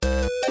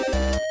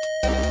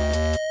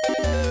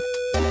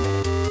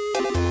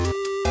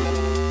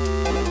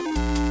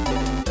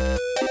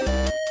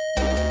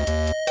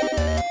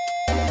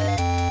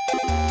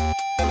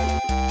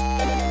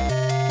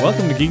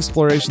Welcome to Geek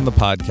Exploration, the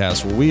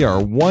podcast, where we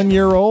are 1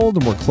 year old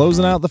and we're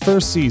closing out the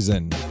first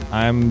season.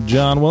 I'm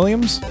John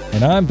Williams.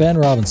 And I'm Ben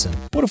Robinson.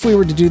 What if we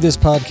were to do this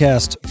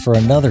podcast for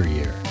another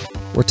year?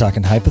 We're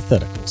talking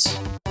hypotheticals.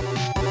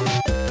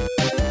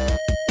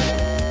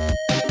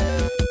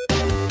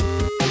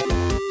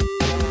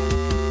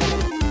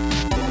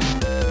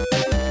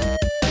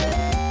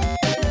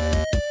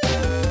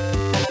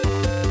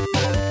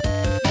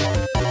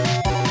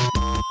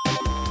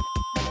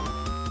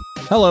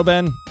 Hello,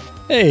 Ben.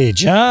 Hey,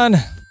 John.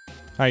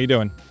 How you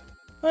doing?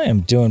 I am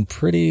doing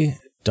pretty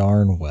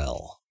darn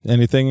well.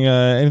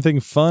 Anything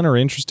fun or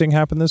interesting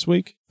happened this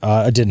week?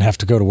 I didn't have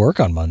to go to work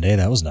on Monday.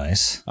 That was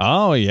nice.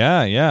 Oh,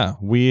 yeah.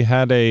 We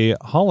had a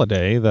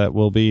holiday that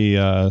will be...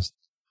 Oh,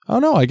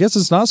 no, I guess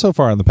it's not so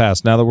far in the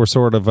past now that we're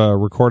sort of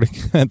recording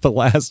at the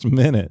last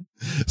minute.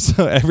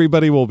 So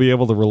everybody will be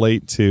able to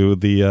relate to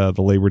the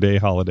Labor Day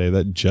holiday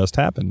that just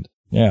happened.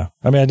 Yeah.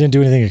 I mean, I didn't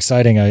do anything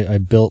exciting. I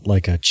built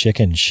like a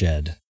chicken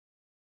shed.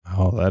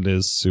 Oh, that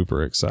is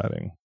super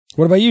exciting.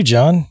 What about you,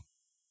 John?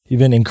 You've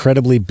been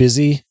incredibly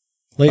busy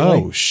lately?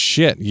 Oh,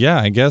 shit. Yeah,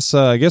 I guess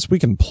we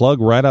can plug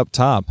right up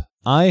top.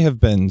 I have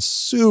been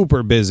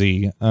super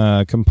busy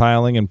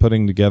compiling and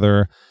putting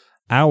together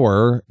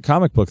our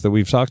comic book that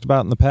we've talked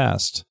about in the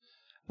past.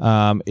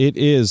 It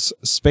is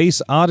Space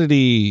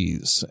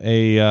Oddities,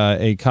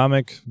 a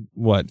comic,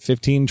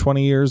 15,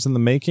 20 years in the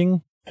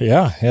making?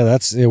 Yeah,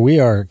 we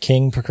are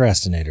king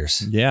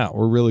procrastinators. Yeah,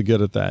 we're really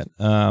good at that.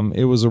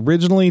 It was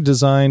originally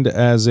designed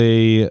as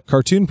a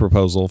cartoon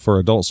proposal for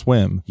Adult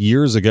Swim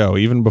years ago,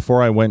 even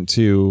before I went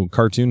to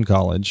cartoon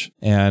college.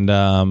 And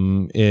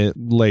it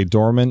lay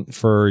dormant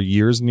for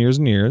years and years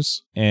and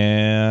years.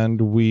 And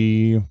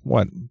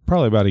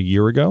probably about a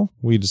year ago,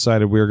 we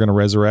decided we were going to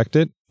resurrect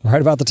it. Right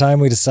about the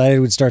time we decided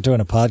we'd start doing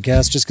a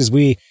podcast, just because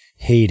we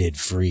hated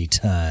free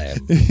time.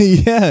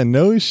 Yeah,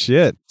 no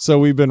shit. So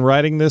we've been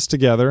writing this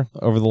together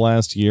over the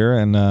last year,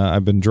 and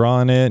I've been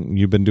drawing it, and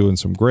you've been doing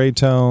some gray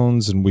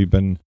tones, and we've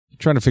been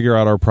trying to figure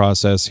out our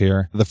process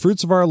here. The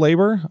fruits of our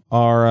labor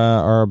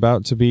are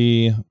about to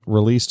be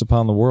released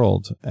upon the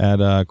world at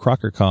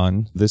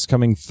CrockerCon this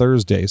coming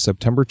Thursday,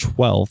 September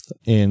 12th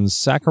in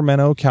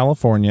Sacramento,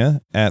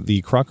 California at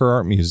the Crocker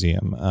Art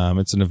Museum.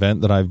 It's an event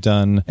that I've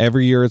done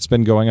every year it's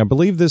been going. I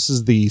believe this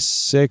is the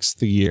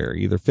 6th year,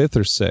 either 5th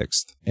or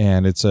 6th.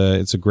 And it's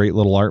a great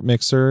little art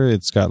mixer.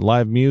 It's got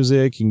live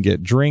music. You can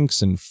get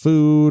drinks and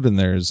food, and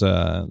there's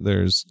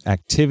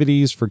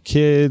activities for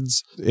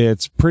kids.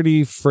 It's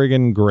pretty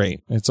friggin' great.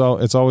 It's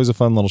always a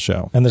fun little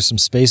show. And there's some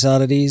Space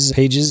Oddities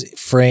pages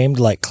framed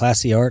like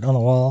classy art on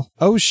the wall.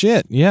 Oh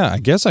shit. Yeah, I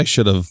guess I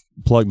should have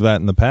plugged that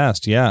in the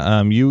past.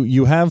 Yeah.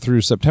 You have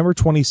through September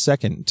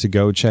 22nd to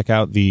go check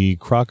out the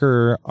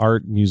Crocker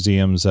Art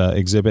Museum's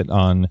exhibit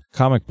on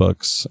comic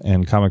books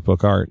and comic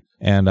book art.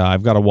 And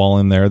I've got a wall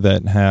in there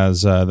that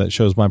has that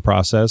shows my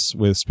process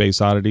with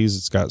Space Oddities.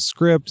 It's got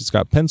script, it's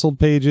got penciled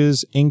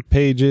pages, ink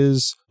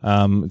pages.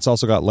 It's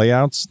also got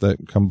layouts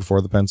that come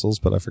before the pencils,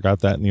 but I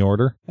forgot that in the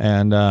order.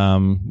 And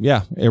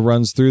it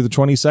runs through the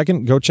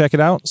 22nd. Go check it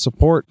out.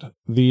 Support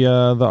the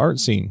art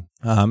scene.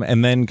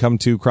 And then come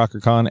to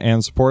CrockerCon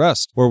and support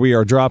us, where we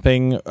are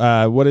dropping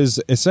what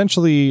is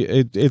essentially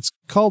it's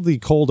called the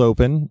Cold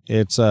Open.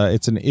 It's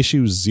an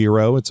issue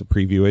 0. It's a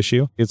preview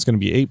issue. It's going to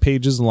be 8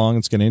 pages long.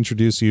 It's going to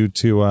introduce you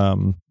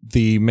to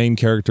the main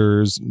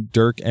characters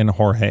Dirk and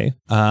Jorge.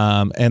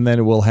 And then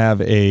it will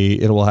have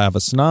a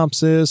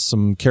synopsis,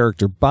 some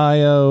character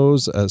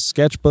bios, a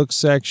sketchbook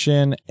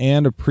section,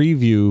 and a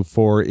preview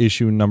for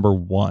issue number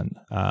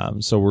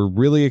 1. So we're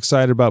really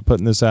excited about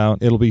putting this out.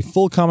 It'll be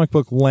full comic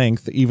book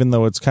length, even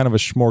though it's kind of a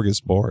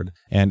smorgasbord.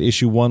 And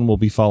issue 1 will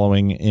be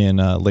following in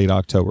late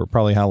October,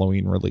 probably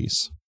Halloween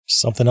release.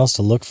 Something else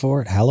to look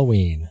for at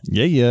Halloween.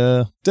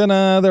 Yeah.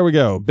 Ta-da, there we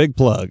go. Big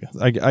plug.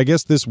 I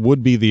guess this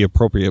would be the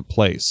appropriate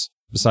place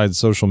besides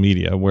social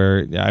media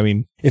where, I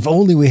mean... If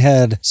only we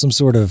had some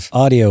sort of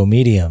audio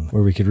medium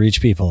where we could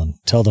reach people and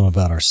tell them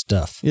about our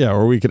stuff. Yeah,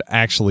 or we could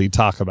actually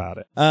talk about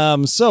it.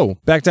 So,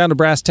 back down to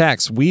brass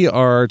tacks. We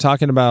are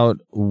talking about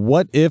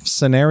what-if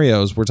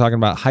scenarios. We're talking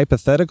about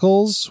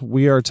hypotheticals.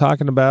 We are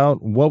talking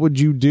about what would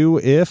you do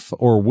if,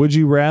 or would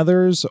you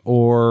rathers,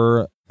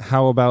 or...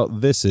 how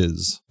about this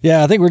is?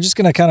 Yeah, I think we're just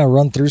going to kind of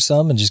run through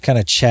some and just kind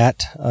of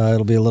chat.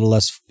 It'll be a little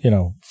less,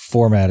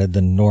 formatted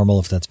than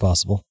normal if that's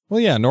possible. Well,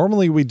 yeah,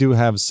 normally we do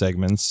have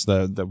segments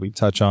that we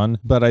touch on,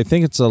 but I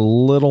think it's a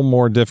little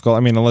more difficult.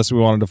 I mean, unless we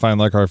wanted to find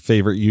like our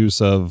favorite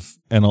use of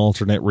an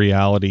alternate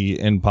reality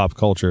in pop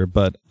culture,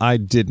 but I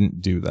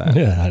didn't do that.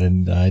 Yeah,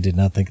 I did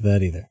not think of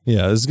that either.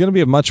 Yeah, this is going to be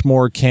a much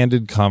more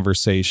candid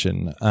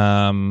conversation.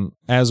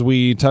 As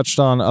we touched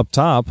on up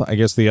top, I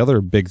guess the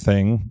other big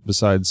thing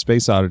besides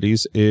Space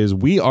Oddities is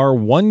we are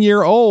 1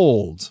 year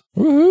old.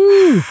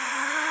 Woohoo!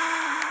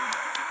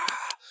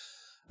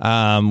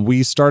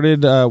 We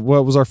started,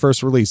 what was our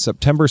first release?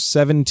 September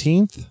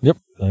 17th? Yep.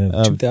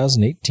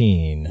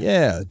 2018.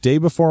 Yeah, day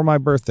before my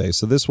birthday.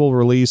 So this will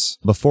release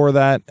before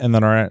that, and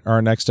then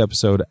our next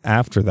episode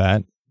after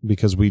that.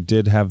 because we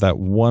did have that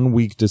 1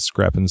 week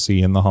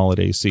discrepancy in the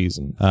holiday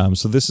season.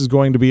 So this is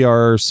going to be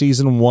our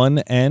season 1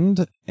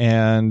 end,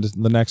 and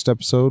the next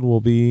episode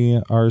will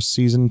be our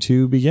season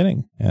 2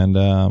 beginning.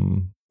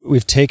 And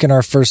we've taken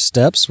our first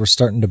steps. We're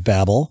starting to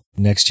babble.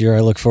 Next year, I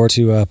look forward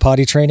to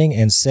potty training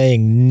and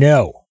saying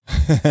no.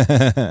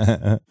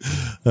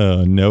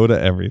 No to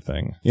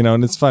everything.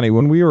 And it's funny,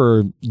 when we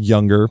were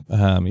younger,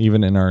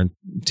 even in our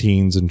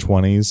teens and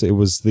 20s, it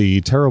was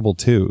the terrible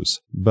twos.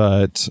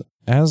 But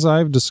as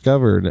I've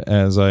discovered,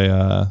 as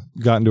I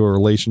got into a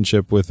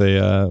relationship with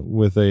a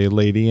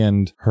lady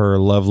and her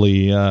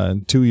lovely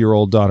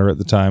 2-year-old daughter at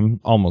the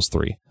time, almost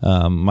 3.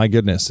 My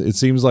goodness, it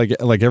seems like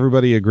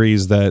everybody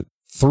agrees that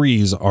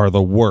 3s are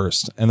the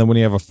worst, and then when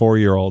you have a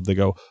 4-year-old, they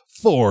go,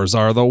 4s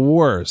are the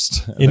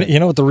worst. You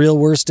know what the real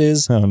worst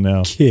is? Oh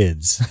no,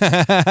 kids.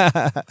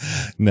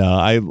 No,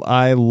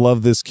 I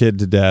love this kid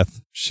to death.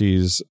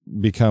 She's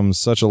become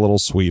such a little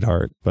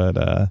sweetheart. But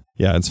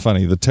yeah, it's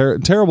funny. The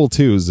terrible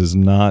twos is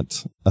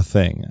not a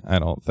thing, I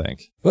don't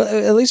think. Well,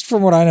 at least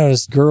from what I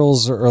noticed,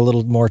 girls are a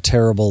little more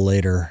terrible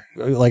later.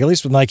 Like, at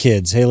least with my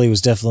kids, Haley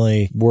was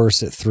definitely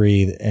worse at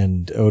 3,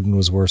 and Odin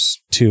was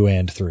worse 2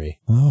 and 3.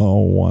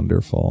 Oh,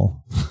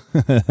 wonderful.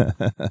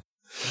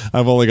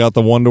 I've only got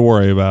the 1 to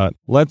worry about.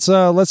 Let's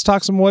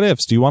talk some what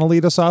ifs. Do you want to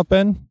lead us off,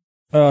 Ben?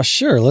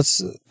 Sure.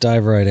 Let's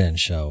dive right in,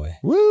 shall we?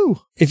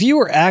 Woo! If you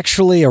were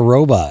actually a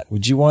robot,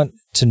 would you want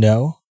to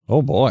know?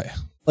 Oh boy.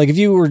 Like, if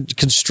you were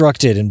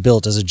constructed and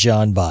built as a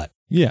John bot.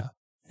 Yeah.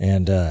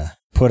 And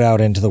put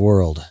out into the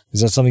world,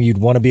 is that something you'd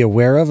want to be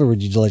aware of, or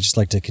would you just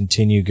like to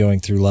continue going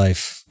through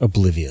life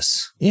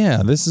oblivious?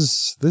 Yeah, this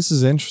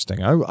is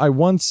interesting. I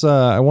once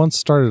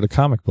started a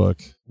comic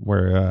book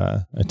where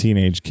a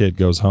teenage kid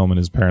goes home and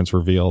his parents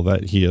reveal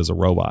that he is a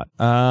robot.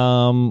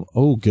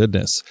 Oh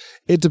goodness.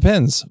 It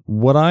depends.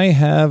 Would I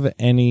have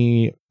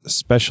any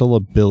special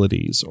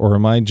abilities, or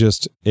am I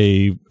just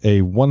a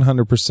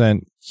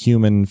 100%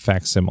 human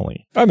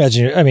facsimile? I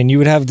mean, you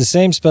would have the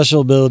same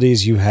special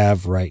abilities you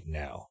have right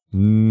now. I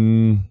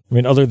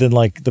mean, other than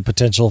like the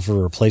potential for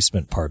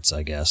replacement parts,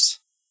 I guess,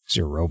 because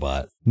you're a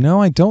robot.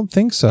 No, I don't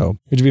think so.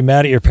 Would you be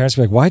mad at your parents?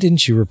 Be like, why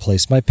didn't you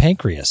replace my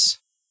pancreas?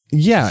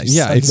 Yeah.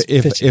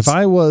 If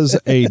I was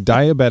a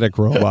diabetic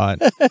robot,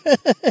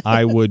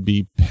 I would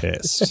be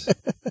pissed.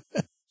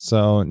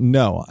 So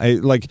no,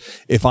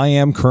 if I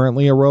am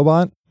currently a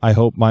robot, I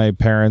hope my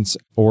parents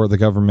or the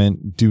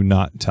government do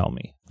not tell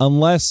me.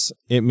 Unless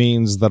it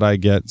means that I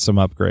get some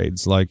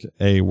upgrades, like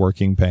a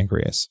working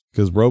pancreas.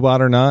 Because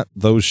robot or not,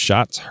 those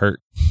shots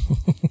hurt.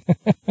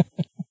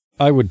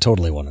 I would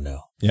totally want to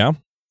know. Yeah?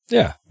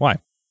 Yeah. Why?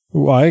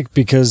 Why?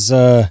 Because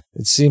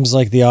it seems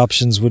like the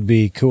options would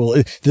be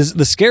cool.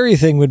 The scary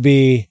thing would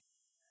be,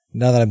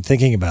 now that I'm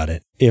thinking about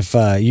it, if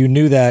you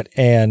knew that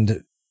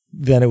and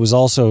then it was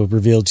also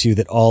revealed to you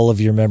that all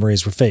of your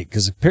memories were fake.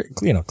 Because,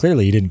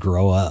 clearly you didn't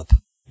grow up.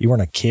 You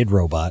weren't a kid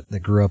robot that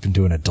grew up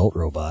into an adult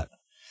robot.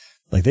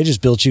 Like, they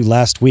just built you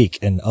last week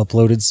and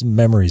uploaded some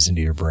memories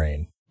into your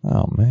brain.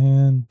 Oh,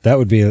 man. That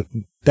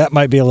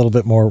might be a little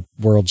bit more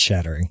world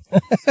shattering.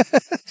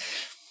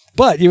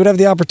 But you would have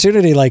the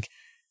opportunity, like,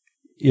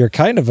 you're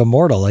kind of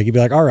immortal. Like, you'd be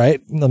like, all right,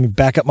 let me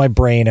back up my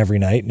brain every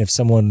night. And if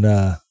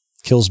someone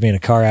kills me in a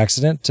car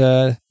accident,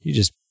 you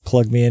just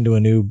plug me into a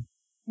new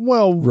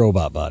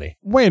robot body.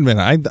 Wait a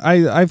minute.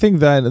 I think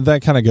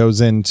that kind of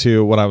goes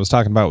into what I was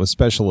talking about with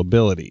special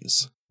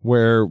abilities.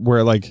 Where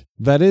like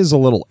that is a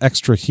little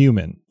extra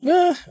human.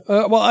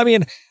 Well, I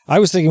mean, I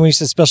was thinking when you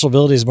said special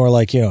abilities, more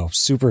like,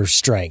 super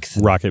strength,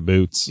 rocket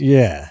boots.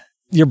 Yeah,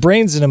 your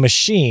brain's in a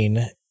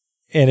machine,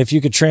 and if you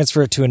could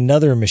transfer it to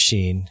another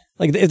machine,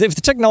 like if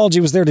the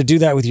technology was there to do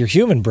that with your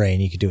human brain,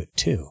 you could do it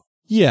too.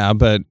 Yeah,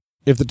 but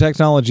if the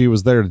technology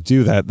was there to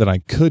do that, then I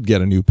could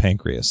get a new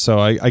pancreas. So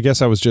I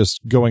guess I was just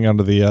going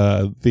under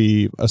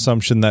the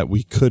assumption that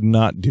we could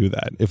not do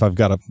that if I've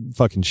got a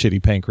fucking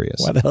shitty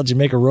pancreas. Why the hell did you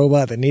make a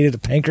robot that needed a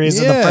pancreas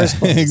in the first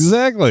place?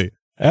 Exactly.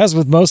 As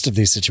with most of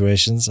these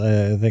situations,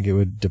 I think it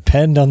would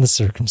depend on the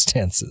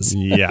circumstances.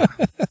 Yeah.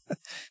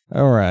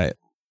 All right.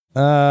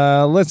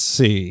 Let's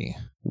see.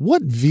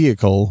 What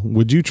vehicle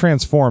would you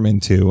transform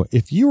into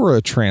if you were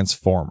a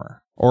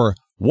transformer? Or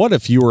what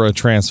if you were a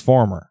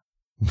transformer?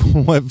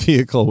 What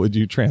vehicle would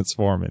you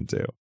transform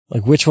into?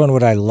 Like, which one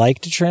would I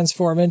like to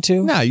transform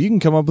into? No, you can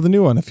come up with a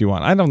new one if you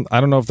want. I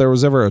don't know if there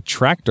was ever a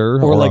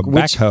tractor or like a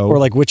backhoe. Or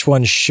like, which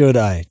one should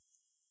I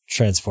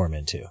transform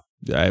into?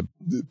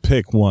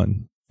 Pick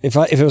one. If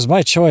it was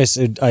my choice,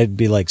 I'd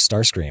be like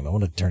Starscream. I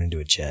want to turn into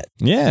a jet.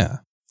 Yeah.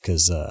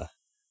 Because,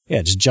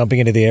 just jumping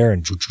into the air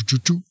and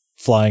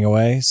flying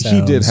away.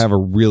 He did have a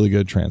really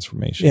good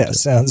transformation. Yeah,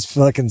 sounds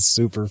fucking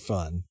super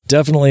fun.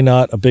 Definitely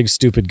not a big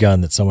stupid gun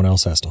that someone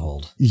else has to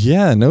hold.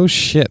 Yeah, no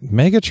shit.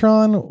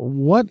 Megatron,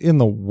 what in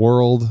the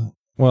world?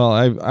 Well,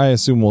 I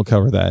assume we'll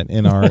cover that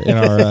in our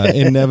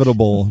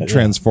inevitable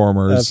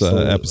Transformers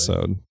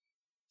episode.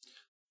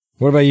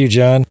 What about you,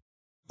 John?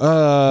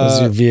 What is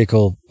your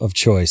vehicle of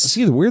choice?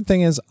 See, the weird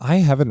thing is I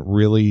haven't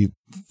really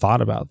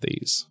thought about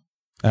these.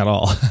 at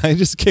all. I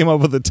just came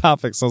up with the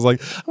topics. I was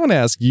like, I'm going to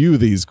ask you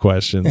these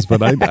questions,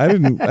 but I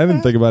didn't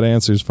think about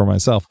answers for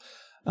myself.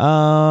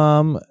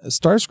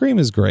 Starscream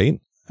is great.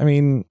 I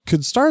mean,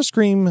 could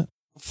Starscream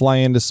fly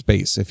into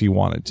space if he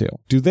wanted to?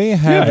 Do they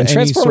have and any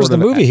Transformers sort of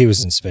the movie he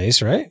was in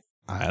space, right?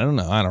 I don't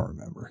know. I don't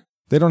remember.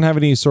 They don't have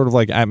any sort of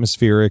like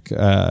atmospheric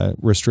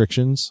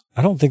restrictions.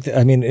 I don't think that,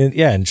 I mean,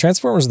 in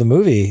Transformers the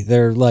movie,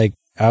 they're like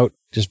out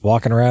just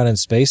walking around in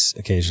space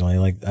occasionally.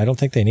 Like, I don't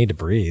think they need to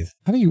breathe.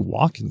 How do you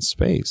walk in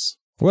space?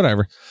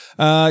 Whatever.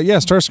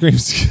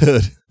 Starscream's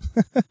good.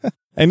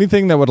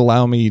 Anything that would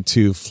allow me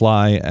to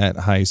fly at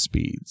high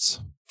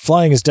speeds.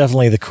 Flying is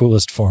definitely the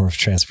coolest form of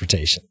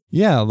transportation.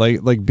 Yeah,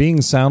 like being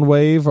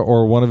Soundwave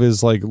or one of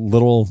his like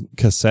little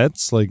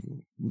cassettes. Like,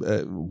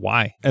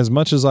 why? As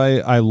much as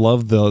I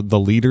love the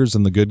leaders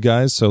and the good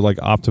guys, so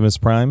like Optimus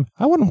Prime,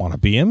 I wouldn't want to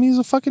be him. He's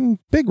a fucking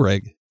big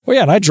rig. Well,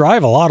 yeah, and I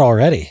drive a lot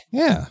already.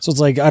 Yeah. So it's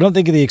like, I don't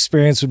think the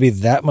experience would be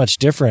that much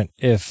different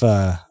if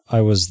I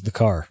was the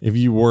car. If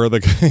you were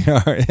the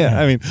car. Yeah,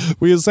 I mean,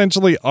 we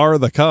essentially are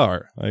the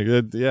car. Like,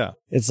 yeah.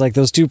 It's like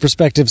those two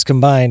perspectives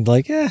combined,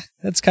 like,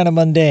 that's kind of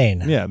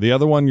mundane. Yeah, the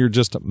other one, you're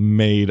just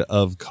made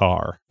of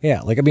car. Yeah,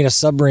 like, I mean, a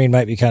submarine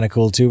might be kind of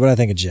cool too, but I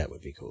think a jet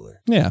would be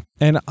cooler. Yeah,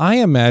 and I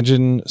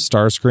imagine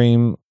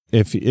Starscream,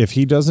 if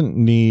he doesn't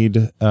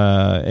need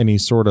any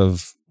sort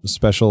of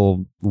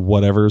special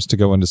whatevers to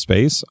go into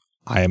space,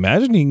 I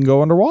imagine he can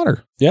go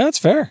underwater. Yeah, that's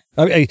fair.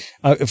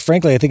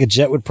 Frankly, I think a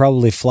jet would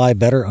probably fly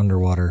better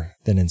underwater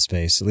than in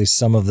space. At least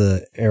some of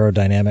the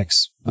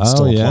aerodynamics would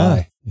still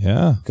apply.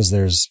 Yeah. Because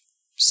there's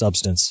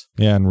substance.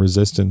 Yeah, and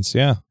resistance.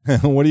 Yeah.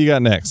 What do you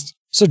got next?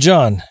 So,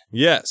 John.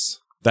 Yes,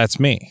 that's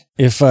me.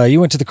 If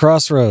you went to the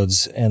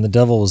crossroads and the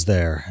devil was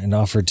there and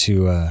offered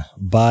to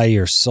buy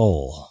your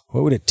soul,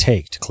 what would it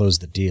take to close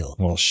the deal?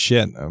 Well,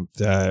 shit.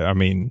 I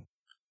mean,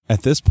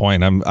 at this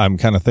point, I'm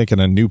kind of thinking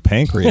a new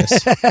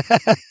pancreas.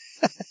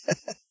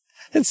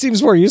 It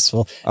seems more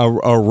useful. A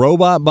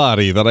robot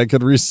body that I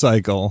could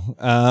recycle.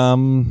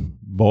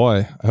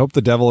 Boy, I hope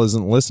the devil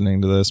isn't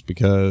listening to this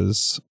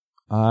because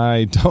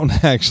I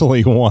don't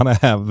actually want to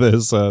have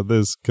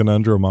this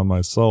conundrum on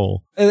my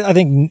soul. I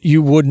think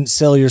you wouldn't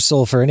sell your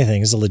soul for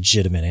anything is a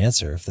legitimate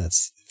answer if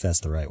that's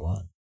the right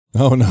one.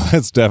 Oh, no,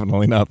 that's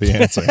definitely not the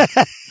answer.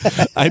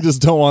 I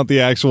just don't want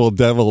the actual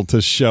devil to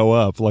show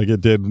up like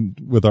it did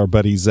with our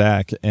buddy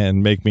Zach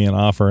and make me an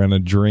offer in a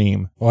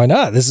dream. Why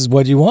not? This is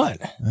what you want.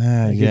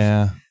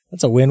 Yeah.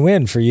 That's a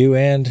win-win for you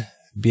and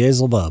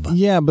Beelzebub.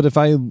 Yeah, but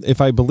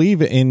if I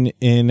believe in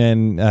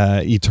an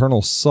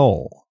eternal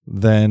soul,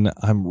 then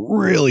I'm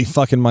really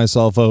fucking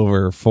myself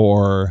over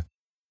for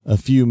a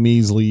few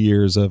measly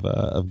years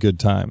of good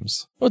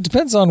times. Well, it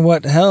depends on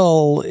what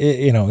hell,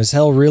 is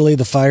hell really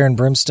the fire and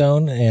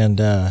brimstone and,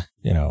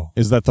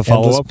 is that the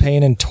follow-up?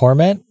 Pain and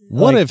torment?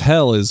 What if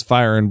hell is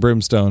fire and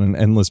brimstone and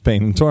endless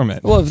pain and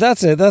torment? Well, if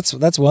that's it,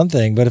 that's one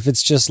thing. But if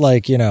it's just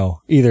like,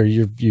 either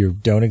you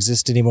don't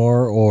exist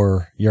anymore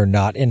or you're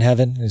not in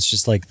heaven, it's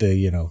just like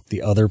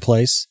the other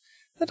place,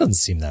 that doesn't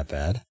seem that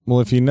bad. Well,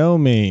 if you know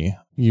me,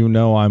 you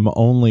know I'm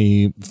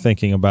only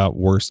thinking about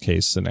worst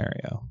case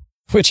scenario.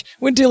 Which,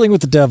 when dealing with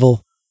the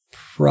devil,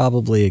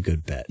 probably a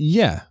good bet.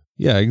 Yeah,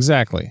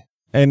 exactly.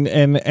 And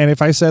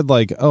if I said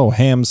like, oh,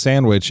 ham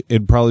sandwich,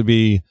 it'd probably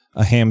be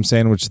a ham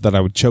sandwich that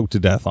I would choke to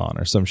death on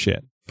or some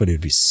shit. But it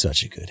would be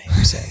such a good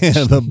ham sandwich.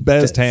 Yeah, the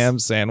best ham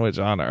sandwich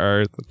on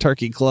earth, the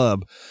Turkey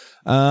Club.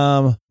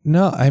 No,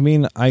 I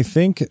mean, I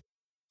think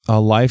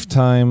a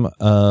lifetime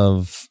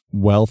of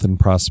wealth and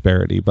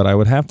prosperity, but I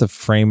would have to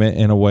frame it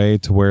in a way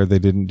to where they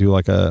didn't do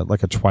like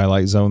a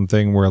Twilight Zone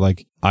thing where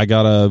like I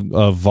got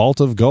a vault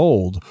of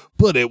gold,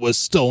 but it was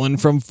stolen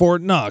from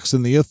Fort Knox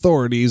and the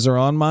authorities are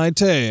on my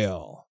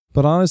tail.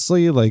 But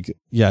honestly, like,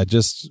 yeah,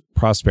 just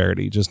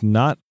prosperity, just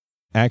not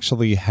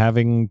actually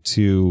having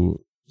to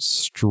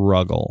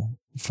struggle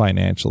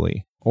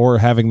financially or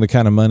having the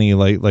kind of money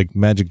like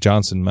Magic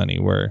Johnson money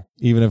where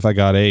even if I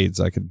got AIDS,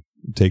 I could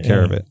take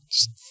care of it.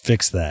 Just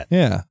fix that.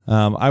 Yeah.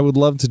 I would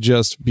love to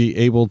just be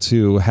able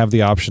to have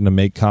the option to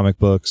make comic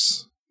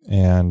books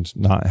and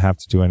not have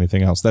to do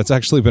anything else. That's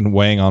actually been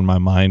weighing on my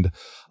mind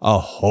a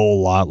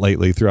whole lot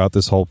lately throughout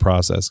this whole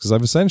process because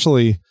I've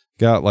essentially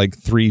got like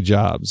 3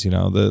 jobs,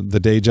 the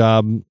day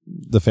job,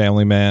 the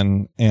family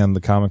man, and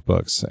the comic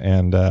books.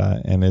 And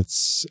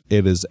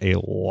it is a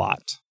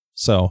lot.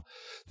 So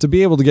to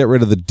be able to get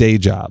rid of the day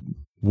job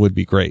would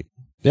be great.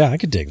 Yeah, I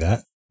could dig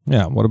that.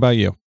 Yeah. What about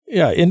you?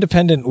 Yeah,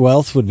 independent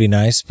wealth would be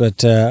nice,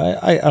 but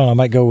I don't know, I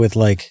might go with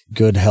like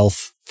good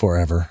health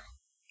forever.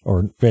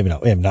 Or maybe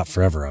not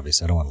forever,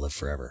 obviously. I don't want to live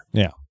forever.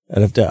 Yeah.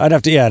 I'd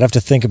have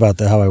to think about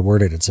how I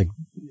word it. It's like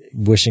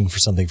wishing for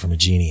something from a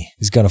genie.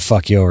 He's going to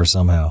fuck you over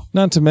somehow.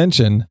 Not to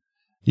mention,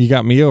 you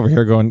got me over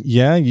here going,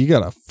 yeah, you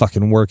got a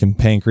fucking working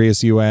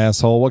pancreas, you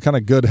asshole. What kind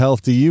of good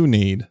health do you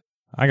need?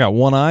 I got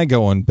one eye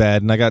going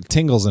bad and I got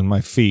tingles in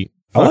my feet.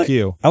 Fuck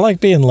you. I like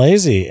being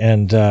lazy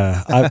and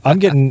I'm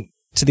getting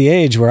to the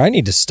age where I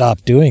need to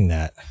stop doing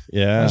that.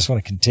 Yeah. I just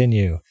want to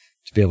continue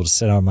to be able to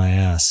sit on my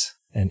ass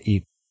and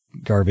eat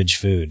garbage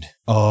food.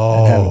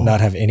 Oh, And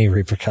not have any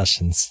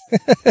repercussions.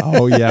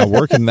 oh yeah,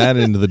 working that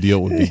into the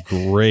deal would be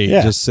great.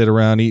 Yeah. Just sit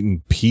around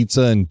eating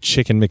pizza and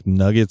chicken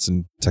McNuggets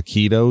and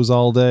taquitos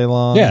all day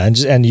long. Yeah,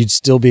 and you'd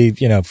still be,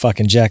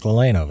 fucking Jack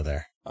LaLanne over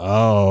there.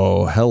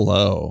 Oh,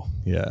 hello.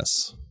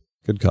 Yes.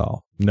 Good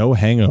call. No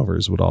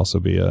hangovers would also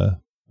be a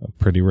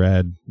pretty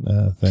rad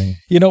thing.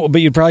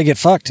 But you'd probably get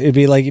fucked. It'd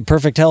be like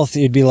perfect health.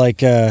 It'd be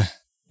like,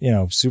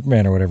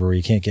 Superman or whatever, where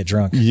you can't get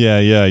drunk.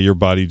 Yeah. Your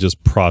body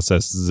just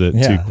processes it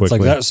too quickly. It's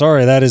like that.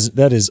 Sorry, that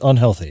is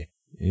unhealthy.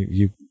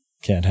 You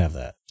can't have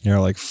that.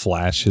 Like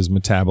Flash, his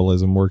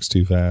metabolism works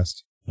too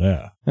fast.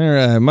 Yeah. All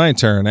right, my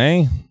turn,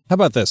 eh? How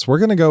about this? We're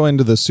going to go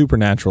into the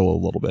supernatural a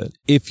little bit.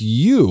 If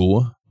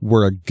you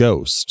were a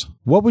ghost,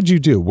 what would you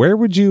do? Where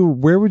would you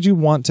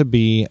want to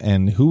be,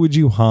 and who would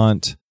you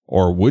haunt,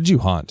 or would you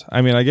haunt?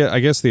 I mean, I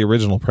guess the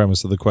original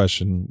premise of the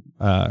question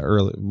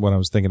early when I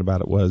was thinking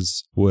about it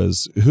was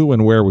who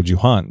and where would you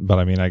haunt? But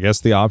I mean, I guess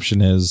the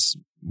option is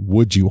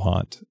would you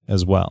haunt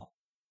as well?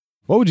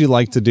 What would you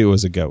like to do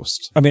as a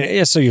ghost? I mean,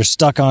 yeah, so you're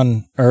stuck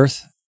on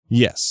Earth?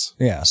 Yes.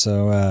 Yeah,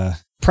 so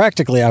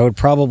practically I would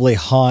probably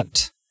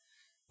haunt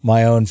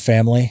my own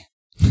family.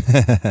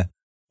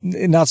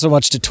 Not so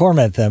much to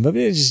torment them, but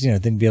just,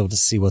 then be able to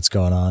see what's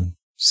going on.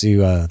 See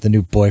the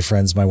new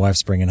boyfriends my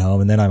wife's bringing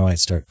home, and then I might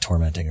start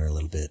tormenting her a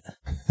little bit.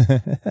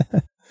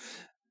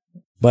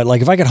 But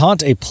like if I could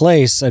haunt a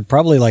place, I'd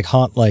probably like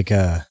haunt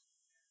what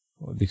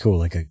would be cool,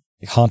 like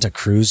haunt a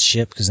cruise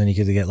ship, because then you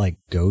could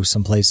go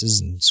some places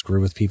and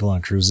screw with people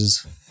on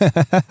cruises.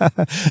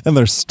 And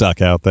they're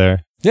stuck out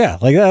there. Yeah,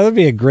 like that would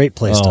be a great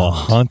place to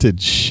haunt.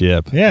 Haunted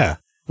ship. Yeah,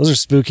 those are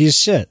spooky as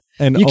shit.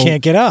 And you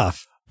can't get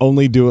off.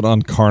 Only do it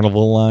on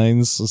Carnival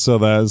lines,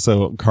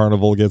 so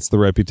Carnival gets the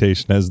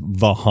reputation as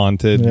the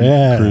haunted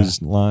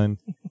cruise line.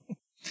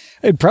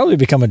 It'd probably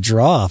become a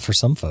draw for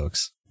some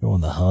folks. Go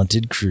on the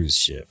haunted cruise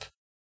ship.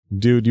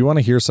 Dude, you want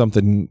to hear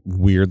something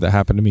weird that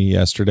happened to me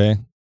yesterday?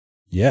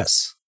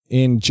 Yes.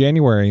 In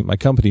January, my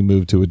company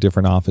moved to a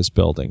different office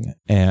building,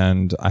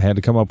 and I had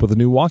to come up with a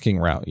new walking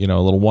route, a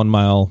little 1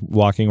 mile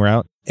walking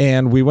route.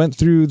 And we went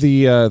through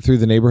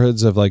the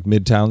neighborhoods of like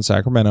Midtown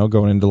Sacramento,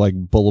 going into like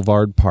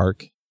Boulevard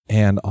Park.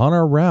 And on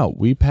our route,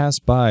 we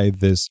passed by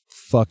this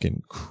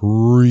fucking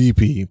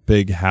creepy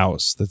big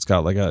house that's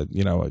got like a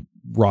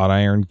wrought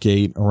iron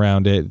gate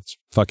around it. It's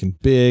fucking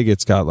big.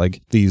 It's got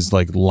like these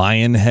like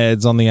lion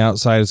heads on the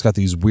outside. It's got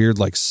these weird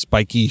like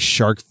spiky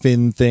shark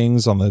fin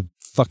things on the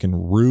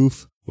fucking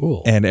roof.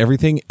 Ooh. And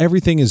everything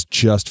is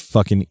just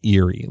fucking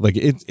eerie. Like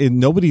it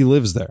nobody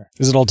lives there.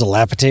 Is it all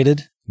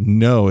dilapidated?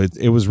 No,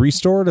 it was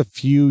restored a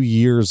few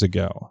years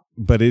ago,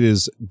 but it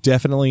is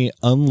definitely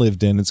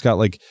unlived in. It's got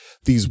like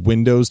these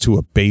windows to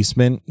a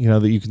basement,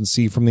 that you can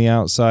see from the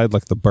outside,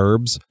 like the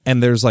burbs.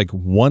 And there's like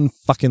one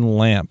fucking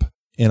lamp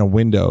in a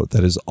window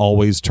that is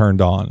always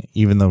turned on,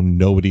 even though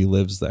nobody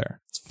lives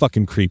there. It's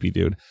fucking creepy,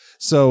 dude.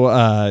 So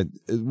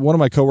one of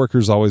my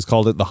coworkers always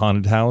called it the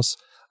haunted house.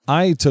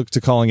 I took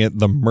to calling it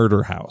the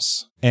murder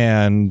house,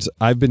 and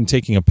I've been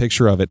taking a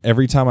picture of it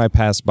every time I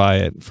pass by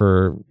it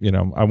for,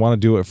 I want to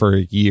do it for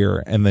a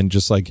year and then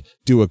just like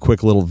do a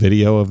quick little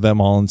video of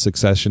them all in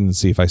succession and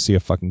see if I see a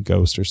fucking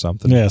ghost or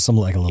something. Yeah,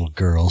 something like a little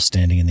girl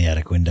standing in the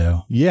attic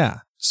window.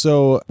 Yeah.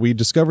 So we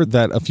discovered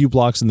that a few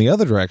blocks in the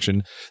other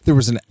direction, there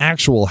was an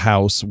actual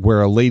house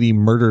where a lady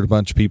murdered a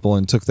bunch of people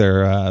and took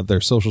their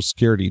social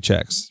security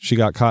checks. She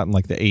got caught in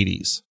like the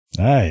 80s.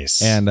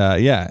 Nice. And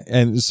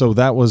and so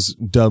that was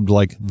dubbed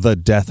like the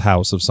death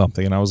house of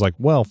something. And I was like,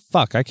 well,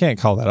 fuck, I can't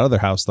call that other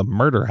house the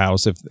murder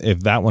house if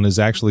that one is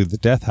actually the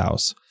death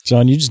house.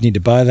 John, you just need to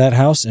buy that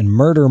house and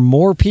murder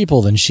more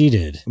people than she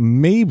did.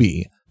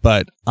 Maybe.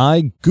 But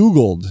I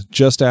Googled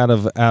just out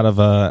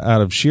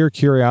of sheer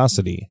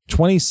curiosity,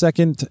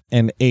 22nd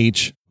and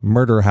H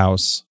murder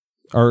house,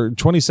 or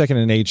 22nd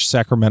and H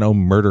Sacramento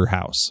murder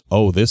house.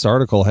 Oh, this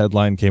article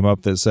headline came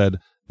up that said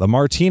the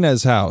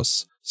Martinez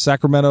house,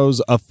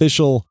 Sacramento's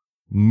official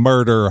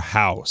murder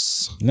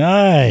house.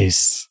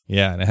 Nice.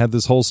 Yeah, and it had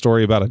this whole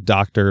story about a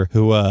doctor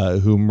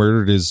who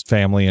murdered his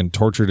family and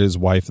tortured his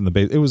wife in the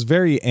basement. It was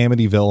very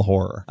Amityville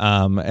horror.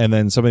 And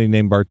then somebody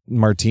named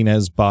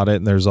Martinez bought it,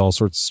 and there's all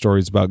sorts of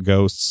stories about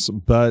ghosts.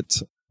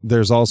 But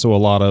there's also a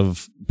lot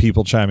of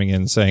people chiming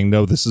in saying,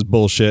 no, this is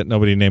bullshit.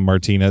 Nobody named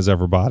Martinez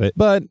ever bought it.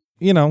 But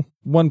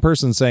one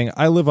person saying,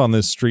 I live on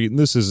this street and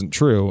this isn't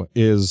true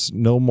is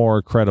no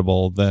more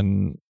credible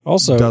than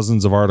also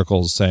dozens of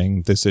articles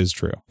saying this is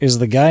true. Is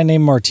the guy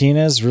named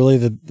Martinez really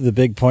the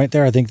big point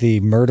there? I think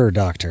the murder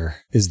doctor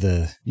is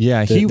the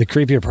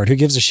creepier part. Who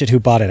gives a shit who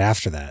bought it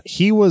after that?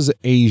 He was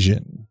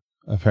Asian,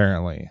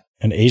 apparently.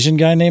 An Asian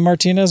guy named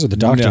Martinez, or the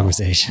doctor was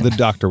Asian? The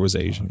doctor was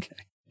Asian.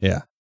 Okay.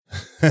 Yeah.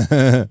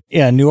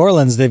 Yeah, in New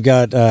Orleans, they've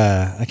got,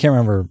 I can't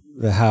remember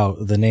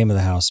the name of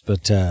the house,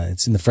 but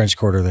it's in the French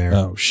Quarter there.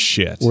 Oh,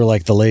 shit. Where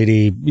like the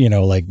lady,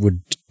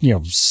 would,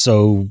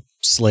 sew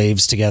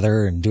slaves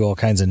together and do all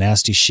kinds of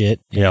nasty shit.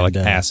 Yeah, and,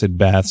 like acid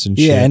baths and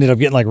shit. Yeah, ended up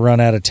getting like run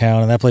out of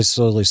town, and that place is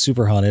totally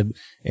super haunted.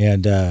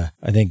 And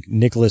I think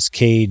Nicolas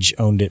Cage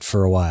owned it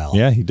for a while.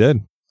 Yeah, he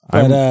did.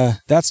 But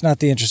that's not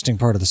the interesting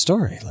part of the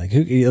story. Like,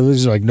 it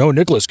was like, no,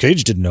 Nicolas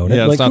Cage didn't own it.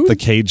 Yeah, like, it's not the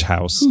Cage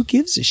house. Who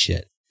gives a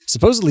shit?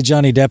 Supposedly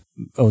Johnny Depp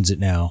owns it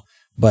now,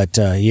 but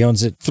he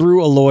owns it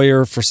through a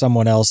lawyer for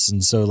someone else,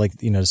 and so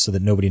so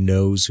that nobody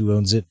knows who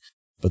owns it.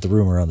 But the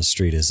rumor on the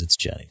street is it's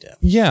Johnny Depp.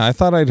 Yeah, I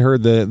thought I'd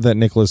heard that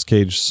Nicolas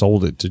Cage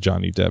sold it to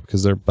Johnny Depp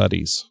because they're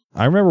buddies.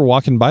 I remember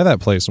walking by that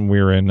place when we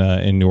were in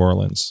New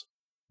Orleans.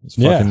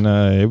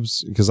 It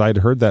was because I'd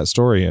heard that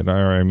story, and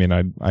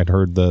I'd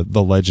heard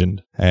the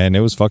legend, and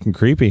it was fucking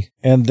creepy.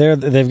 And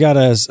they've got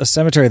a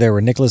cemetery there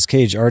where Nicolas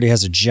Cage already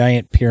has a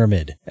giant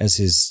pyramid as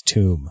his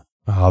tomb.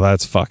 Oh,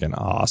 that's fucking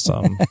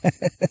awesome.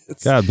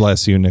 God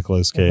bless you,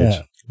 Nicolas Cage.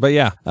 Yeah. But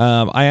yeah,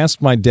 I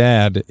asked my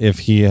dad if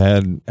he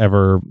had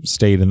ever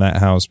stayed in that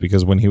house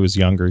because when he was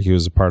younger, he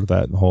was a part of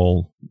that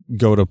whole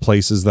go to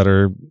places that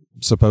are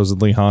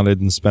supposedly haunted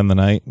and spend the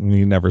night, and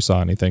he never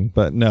saw anything.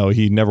 But no,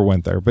 he never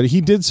went there. But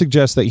he did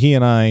suggest that he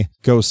and I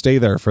go stay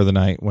there for the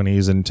night when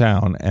he's in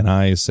town, and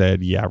I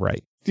said, yeah,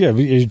 right. Yeah,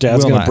 your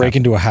dad's going to break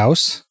into a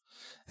house?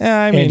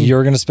 Yeah, I mean, and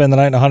you're going to spend the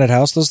night in a haunted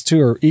house? Those two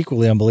are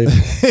equally unbelievable.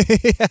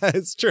 Yeah,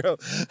 it's true.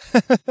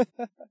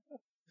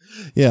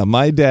 Yeah,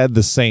 my dad,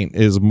 the saint,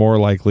 is more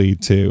likely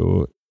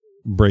to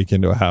break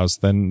into a house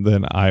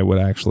than I would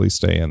actually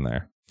stay in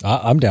there.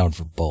 I'm down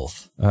for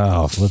both.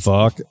 Oh,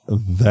 fuck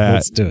that.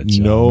 Let's do it,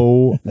 John.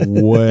 No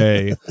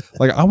way.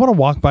 Like, I want to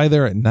walk by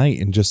there at night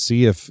and just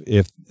see if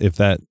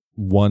that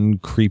one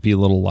creepy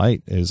little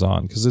light is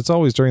on, because it's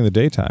always during the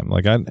daytime.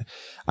 Like,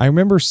 I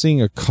remember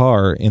seeing a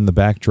car in the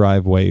back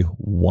driveway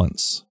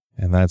once,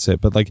 and that's it.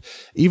 But like,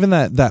 even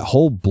that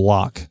whole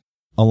block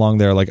along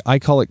there, like, I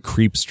call it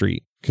Creep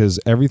Street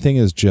because everything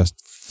is just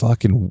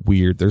fucking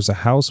weird. There's a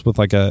house with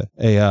like a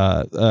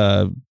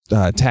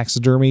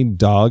taxidermy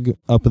dog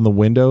up in the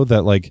window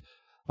that, like,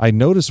 I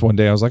noticed one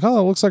day. I was like, oh,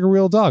 it looks like a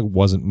real dog.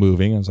 Wasn't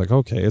moving. I was like,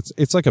 okay,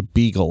 it's like a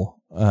beagle,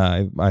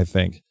 I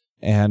think.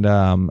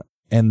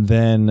 And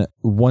then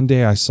one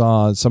day I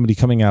saw somebody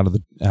coming out of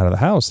the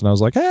house, and I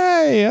was like,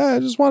 hey, I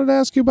just wanted to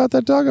ask you about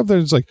that dog up there.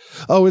 It's like,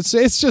 oh, it's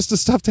just a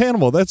stuffed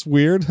animal. That's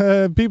weird.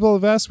 People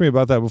have asked me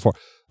about that before.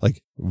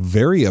 Like,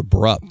 very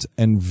abrupt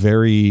and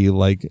very,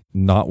 like,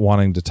 not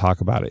wanting to talk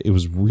about it. It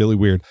was really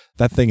weird.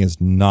 That thing is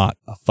not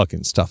a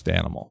fucking stuffed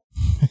animal.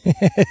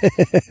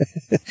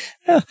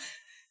 I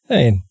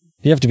mean,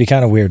 you have to be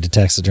kind of weird to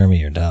taxidermy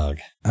your dog.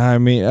 I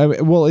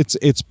mean, well,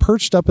 it's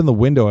perched up in the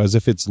window as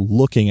if it's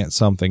looking at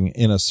something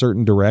in a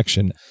certain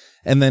direction.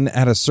 And then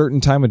at a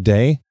certain time of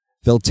day,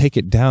 they'll take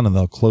it down and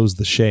they'll close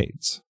the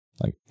shades.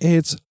 Like,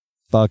 it's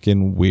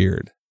fucking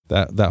weird.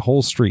 That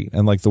whole street.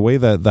 And like the way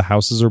that the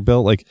houses are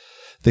built, like,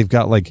 they've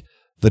got, like,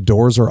 the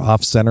doors are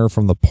off center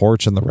from the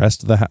porch and the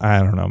rest of the I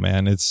don't know,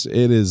 man. It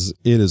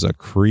is a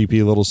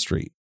creepy little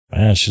street.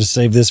 Man, I should have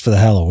saved this for the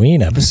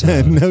Halloween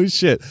episode. No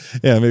shit.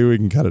 Yeah, maybe we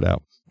can cut it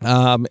out.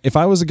 If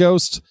I was a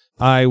ghost,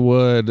 I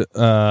would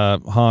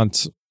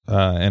haunt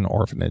an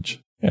orphanage.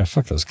 Yeah,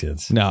 fuck those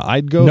kids. No,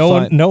 I'd go.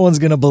 No one's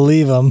gonna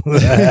believe them.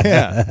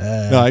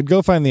 Yeah. No, I'd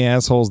go find the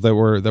assholes that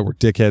were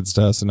dickheads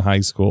to us in high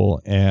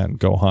school and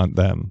go haunt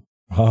them.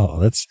 Oh,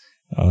 that's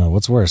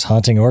what's worse,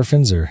 haunting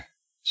orphans or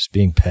just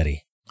being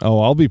petty? Oh,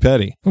 I'll be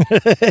petty.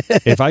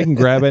 If I can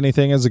grab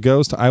anything as a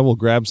ghost, I will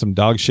grab some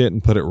dog shit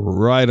and put it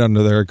right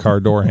under their car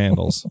door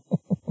handles.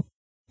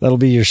 That'll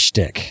be your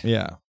shtick.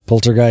 Yeah.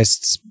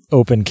 Poltergeists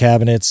open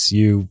cabinets,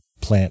 you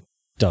plant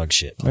dog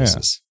shit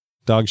places.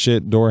 Yeah. Dog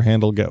shit, door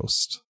handle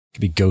ghost.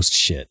 Could be ghost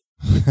shit.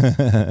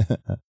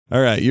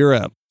 All right, you're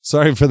up.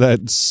 Sorry for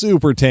that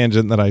super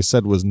tangent that I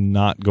said was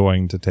not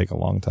going to take a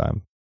long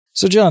time.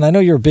 So, John, I know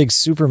you're a big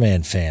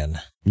Superman fan.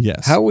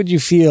 Yes. How would you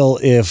feel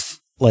if,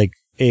 like,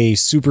 a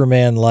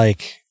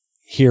Superman-like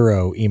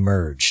hero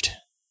emerged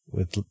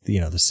with,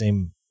 the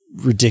same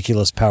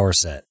ridiculous power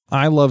set?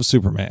 I love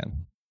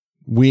Superman.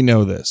 We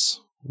know this.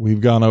 We've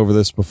gone over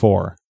this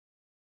before.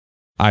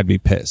 I'd be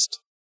pissed.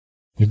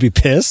 You'd be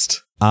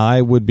pissed?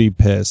 I would be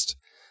pissed.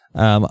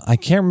 I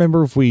can't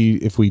remember if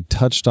we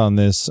touched on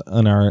this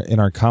in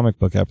our comic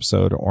book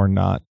episode or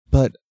not,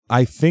 but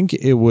I think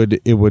it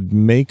would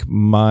make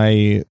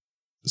my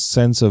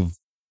sense of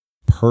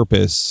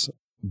purpose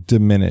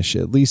diminish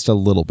at least a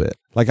little bit.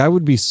 Like, I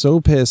would be so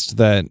pissed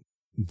that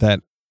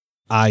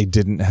I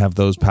didn't have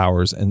those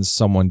powers and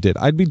someone did.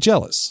 I'd be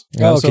jealous.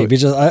 Okay,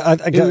 so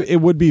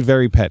it would be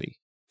very petty.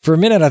 For a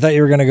minute, I thought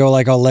you were going to go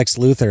like all Lex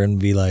Luthor and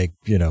be like,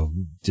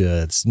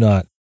 it's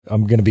not.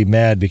 I'm going to be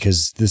mad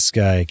because this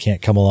guy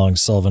can't come along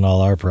solving all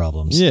our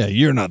problems. Yeah,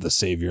 you're not the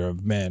savior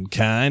of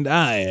mankind.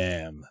 I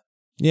am.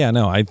 Yeah,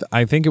 no,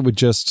 I think it would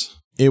just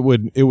it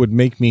would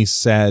make me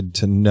sad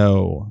to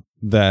know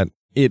that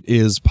it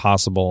is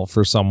possible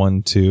for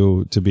someone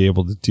to be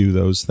able to do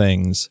those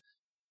things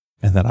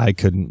and that I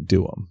couldn't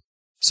do them.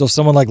 So if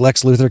someone like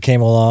Lex Luthor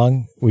came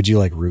along, would you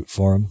like root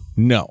for him?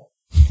 No.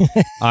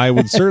 I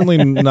would certainly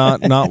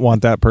not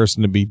want that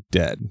person to be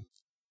dead,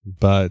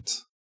 but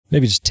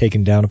maybe just take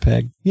him down a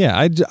peg.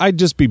 Yeah, I'd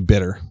just be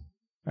bitter.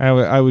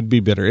 I would be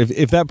bitter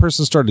if that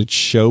person started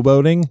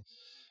showboating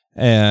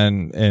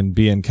and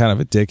being kind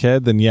of a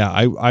dickhead. Then yeah,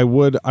 I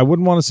wouldn't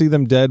want to see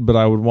them dead, but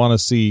I would want to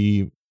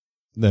see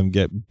them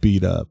get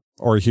beat up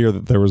or hear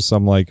that there was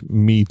some like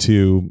Me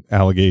Too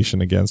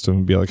allegation against him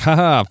and be like,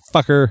 haha,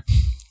 fucker,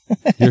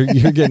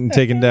 you're getting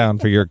taken down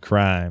for your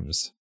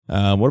crimes.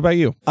 What about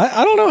you?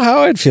 I don't know how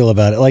I'd feel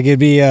about it. Like it'd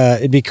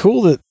be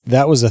cool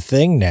that was a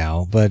thing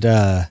now, but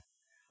I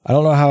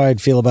don't know how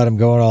I'd feel about him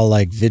going all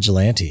like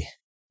vigilante.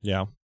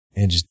 Yeah.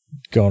 And just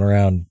going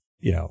around,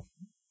 I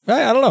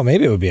don't know.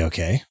 Maybe it would be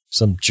okay.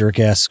 Some jerk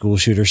ass school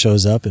shooter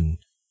shows up and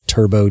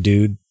Turbo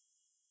Dude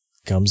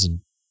comes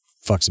and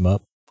fucks him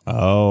up.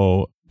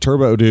 Oh,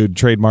 Turbo Dude,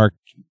 trademark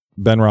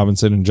Ben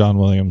Robinson and John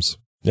Williams.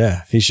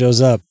 Yeah. If he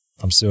shows up,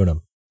 I'm suing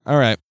him. All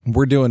right.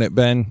 We're doing it,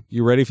 Ben.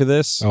 You ready for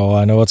this? Oh,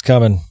 I know what's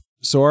coming.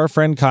 So our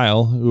friend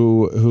Kyle,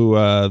 who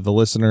the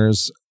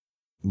listeners,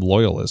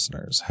 loyal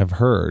listeners, have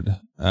heard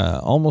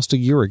almost a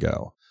year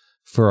ago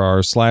for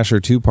our Slasher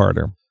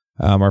 2-parter,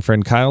 our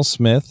friend Kyle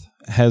Smith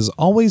has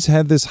always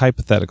had this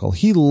hypothetical.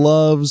 He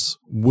loves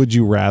Would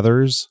You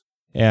Rathers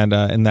and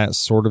that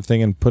sort of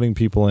thing and putting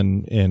people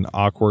in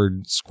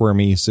awkward,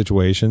 squirmy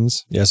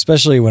situations. Yeah,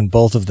 especially when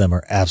both of them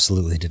are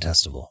absolutely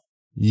detestable.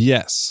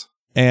 Yes.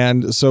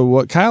 And so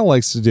what Kyle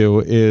likes to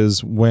do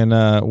is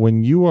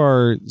when you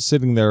are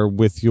sitting there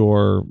with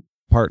your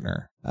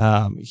partner,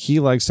 he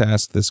likes to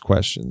ask this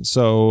question.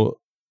 So,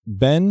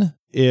 Ben,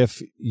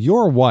 if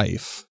your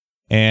wife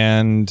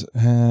and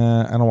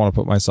I don't want to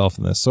put myself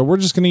in this, so we're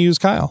just going to use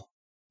Kyle.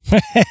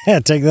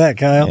 Take that,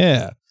 Kyle.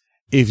 Yeah.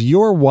 If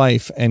your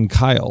wife and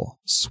Kyle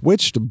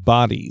switched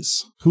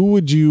bodies, who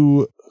would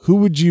you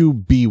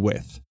be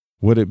with?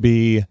 Would it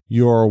be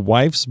your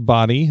wife's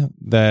body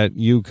that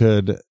you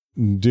could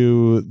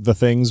do the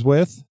things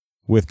with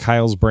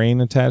Kyle's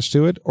brain attached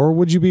to it, or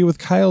would you be with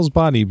Kyle's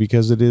body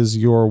because it is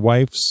your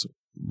wife's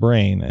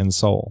brain and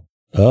soul?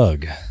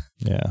 Ugh.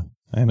 Yeah,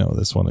 I know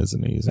this one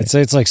isn't easy. I'd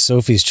say it's like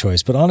Sophie's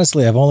Choice, but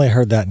honestly, I've only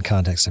heard that in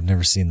context. I've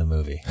never seen the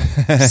movie.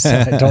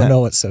 So I don't know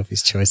what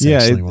Sophie's Choice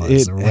actually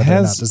was, or whether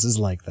or not this is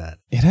like that.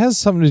 It has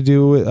something to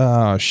do with,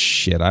 oh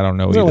shit, I don't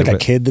know. Is there like a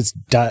kid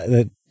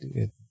that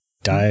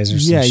dies or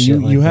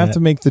something? Yeah, you have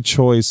to make the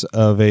choice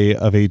of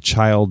a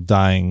child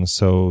dying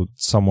so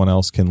someone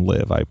else can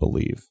live, I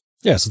believe.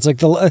 Yes, it's like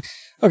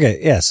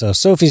so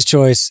Sophie's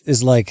Choice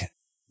is like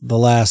the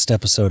last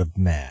episode of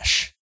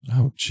MASH.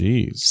 Oh,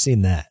 geez.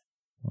 Seen that.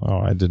 Oh,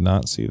 I did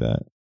not see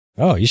that.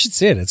 Oh, you should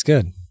see it. It's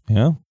good.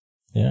 Yeah?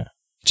 Yeah.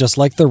 Just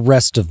like the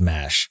rest of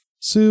MASH.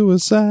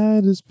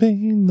 Suicide is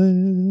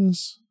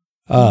painless.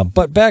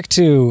 But back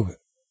to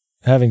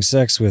having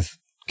sex with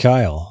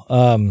Kyle.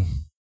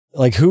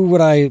 Like, who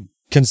would I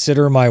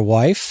consider my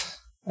wife,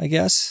 I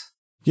guess?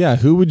 Yeah,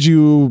 who would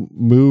you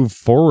move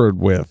forward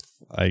with?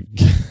 I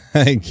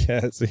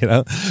guess,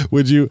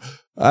 would you,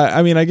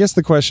 I guess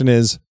the question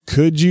is,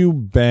 could you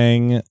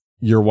bang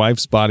your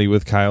wife's body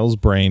with Kyle's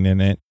brain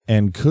in it?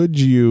 And could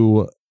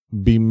you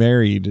be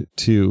married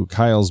to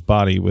Kyle's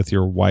body with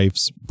your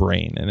wife's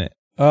brain in it?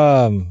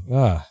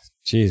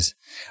 Geez.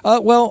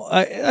 Well,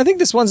 I think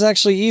this one's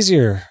actually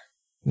easier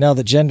now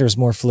that gender is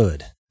more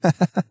fluid.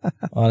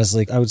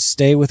 Honestly, I would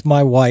stay with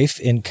my wife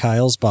in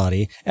Kyle's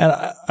body. And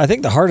I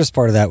think the hardest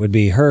part of that would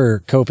be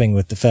her coping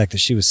with the fact that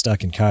she was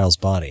stuck in Kyle's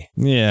body.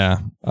 Yeah.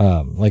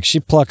 Like she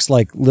plucks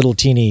like little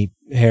teeny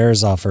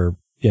hairs off her,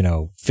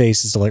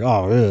 face is like,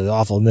 oh, ugh,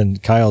 awful. And then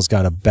Kyle's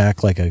got a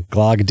back like a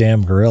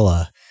goddamn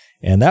gorilla.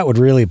 And that would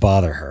really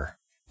bother her.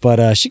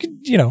 But she could,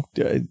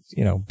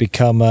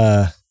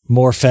 become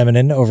more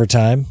feminine over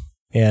time.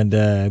 And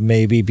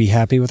maybe be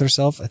happy with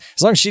herself.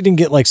 As long as she didn't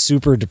get like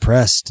super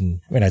depressed.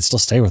 And I'd still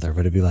stay with her,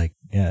 but it'd be like,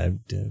 yeah,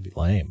 it'd be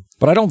lame.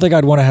 But I don't think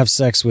I'd want to have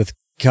sex with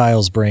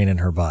Kyle's brain in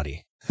her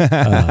body.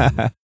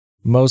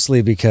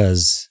 Mostly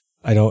because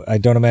I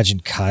don't imagine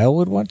Kyle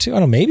would want to. I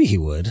don't know, maybe he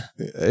would.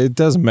 It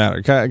doesn't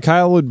matter.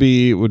 Kyle would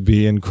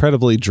be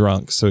incredibly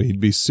drunk, so he'd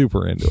be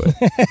super into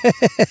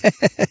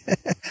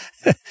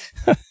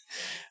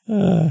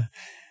it.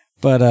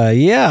 But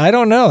yeah, I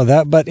don't know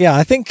that, but yeah,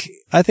 I think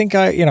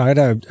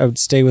I would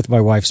stay with my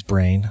wife's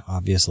brain,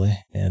 obviously,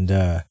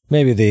 and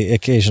maybe the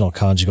occasional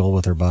conjugal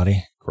with her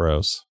body.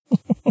 Gross.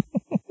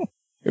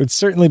 It would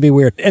certainly be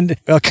weird, and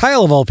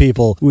Kyle of all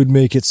people would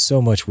make it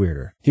so much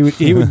weirder. He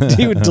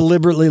would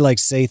deliberately like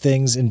say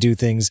things and do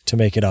things to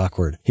make it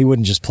awkward. He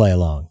wouldn't just play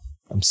along.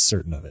 I'm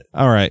certain of it.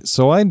 All right.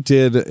 So I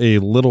did a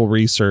little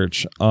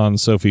research on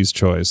Sophie's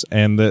Choice,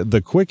 and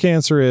the quick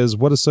answer is,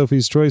 what does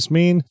Sophie's Choice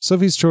mean?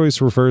 Sophie's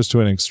Choice refers to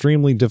an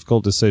extremely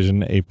difficult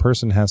decision a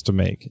person has to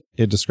make.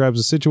 It describes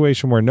a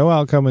situation where no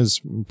outcome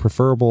is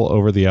preferable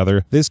over the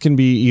other. This can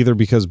be either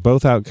because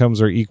both outcomes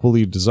are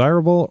equally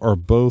desirable or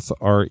both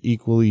are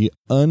equally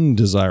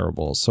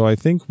undesirable. So I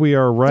think we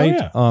are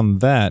right on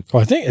that.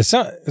 Well, I think it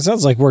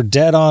sounds like we're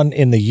dead on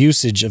in the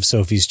usage of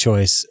Sophie's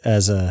Choice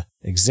as a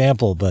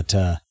example, but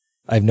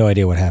I have no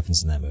idea what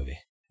happens in that movie.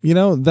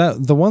 That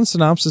the one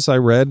synopsis I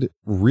read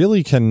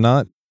really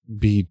cannot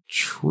be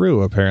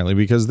true, apparently,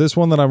 because this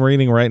one that I'm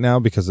reading right now,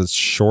 because it's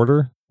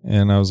shorter,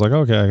 and I was like,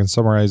 okay, I can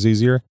summarize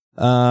easier.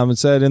 It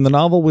said, in the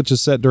novel, which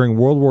is set during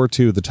World War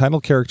II, the title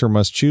character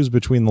must choose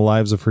between the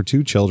lives of her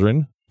two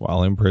children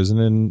while imprisoned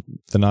in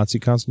the Nazi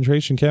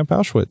concentration camp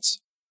Auschwitz.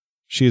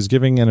 She is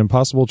giving an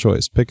impossible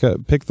choice. Pick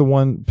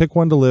one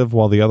to live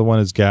while the other one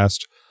is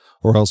gassed,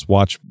 or else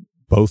watch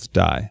both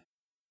die.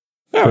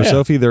 For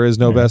Sophie, there is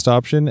no best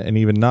option, and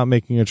even not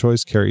making a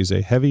choice carries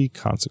a heavy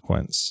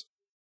consequence.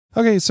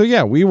 Okay, so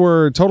yeah, we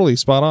were totally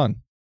spot on.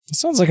 It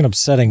sounds like an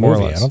upsetting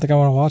movie. I don't think I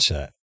want to watch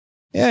that.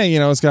 Yeah,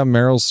 it's got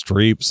Meryl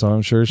Streep, so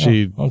I'm sure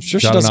she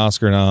got an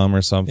Oscar nom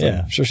or something.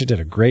 Yeah, I'm sure she did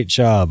a great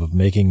job of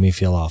making me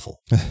feel awful.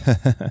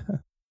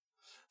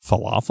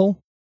 Falafel?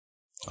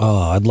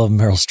 Oh, I'd love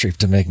Meryl Streep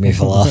to make me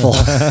feel awful.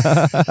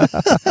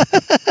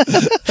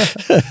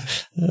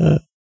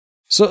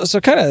 So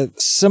kind of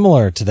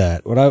similar to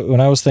that,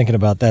 when I was thinking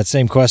about that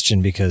same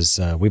question, because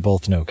we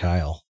both know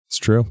Kyle. It's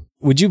true.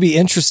 Would you be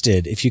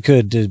interested if you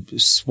could to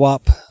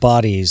swap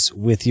bodies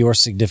with your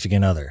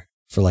significant other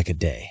for like a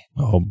day?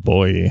 Oh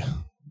boy.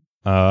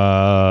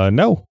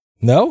 No.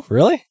 No?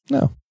 Really?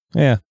 No.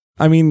 Yeah.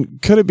 I mean,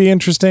 could it be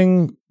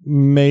interesting?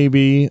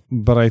 Maybe,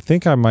 but I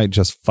think I might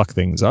just fuck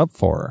things up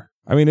for her.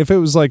 I mean, if it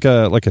was like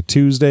a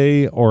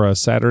Tuesday or a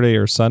Saturday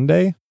or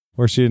Sunday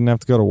where she didn't have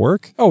to go to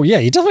work. Oh yeah,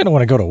 you definitely don't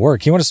want to go to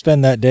work. You want to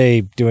spend that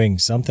day doing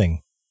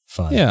something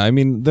fun. Yeah, I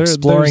mean,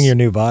 exploring your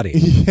new body.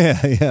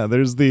 Yeah.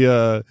 There's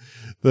the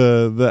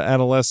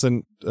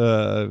adolescent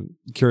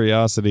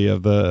curiosity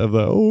of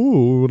the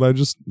would I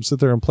just sit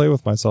there and play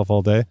with myself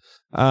all day?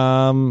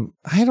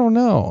 I don't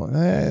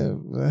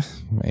know.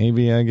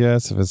 Maybe, I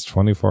guess, if it's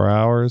 24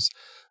 hours,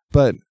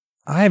 but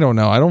I don't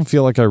know. I don't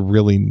feel like I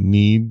really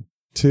need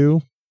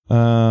to.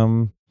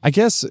 I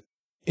guess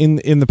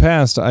in the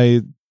past,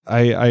 I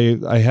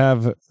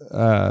have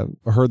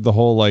heard the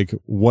whole like,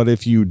 what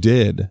if you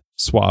did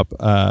swap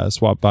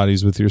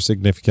bodies with your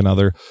significant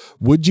other?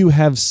 Would you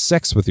have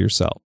sex with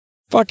yourself?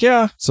 Fuck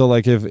yeah. So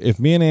like if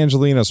me and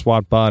Angelina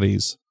swapped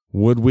bodies,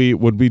 would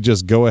we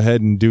just go ahead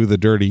and do the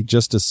dirty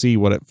just to see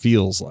what it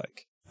feels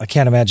like? I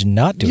can't imagine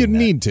not doing that. You'd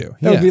need to.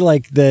 That would be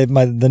like the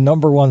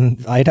number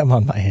one item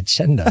on my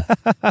agenda.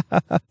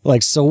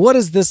 Like, so what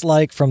is this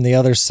like from the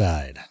other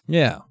side?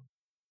 Yeah.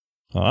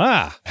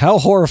 How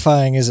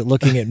horrifying is it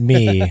looking at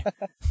me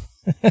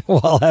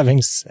while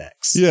having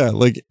sex? Yeah,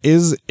 like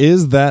is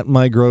that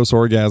my gross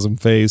orgasm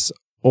face,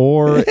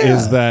 or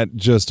is that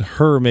just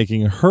her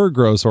making her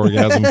gross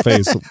orgasm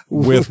face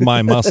with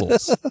my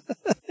muscles?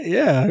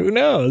 Yeah, who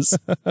knows?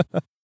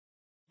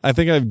 I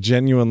think I've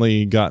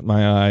genuinely got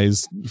my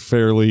eyes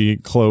fairly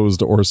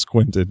closed or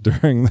squinted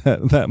during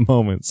that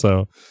moment,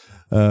 so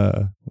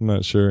I'm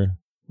not sure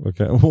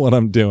what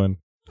I'm doing.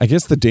 I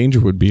guess the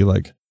danger would be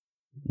like,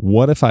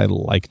 what if I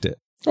liked it?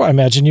 Oh, I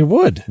imagine you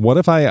would. What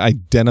if I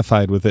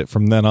identified with it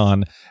from then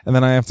on, and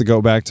then I have to go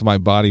back to my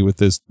body with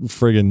this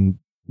friggin'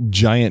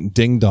 giant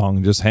ding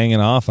dong just hanging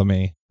off of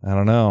me? I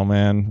don't know,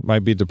 man.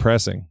 Might be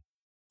depressing.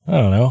 I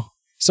don't know.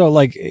 So,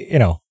 like, I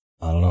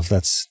don't know if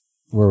that's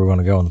where we want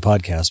to go on the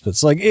podcast, but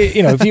it's like,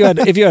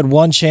 if you had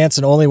one chance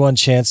and only one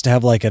chance to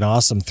have like an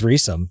awesome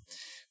threesome,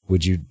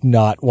 would you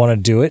not want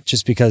to do it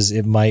just because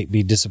it might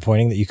be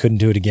disappointing that you couldn't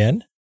do it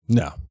again?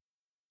 No.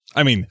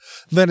 I mean,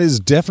 that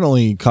is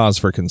definitely cause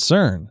for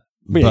concern,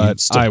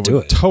 but I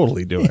would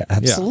totally do it. Yeah,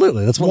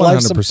 absolutely. That's what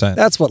 100%.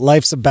 That's what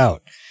life's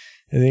about.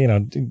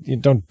 You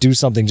don't do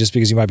something just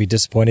because you might be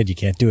disappointed you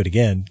can't do it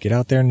again. Get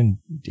out there and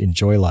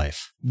enjoy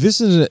life. This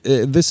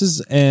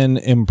is an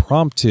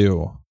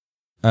impromptu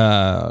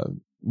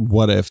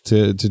what if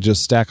to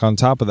just stack on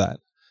top of that.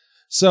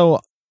 So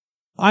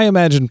I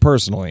imagine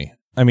personally,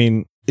 I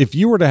mean, if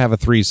you were to have a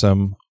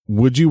threesome,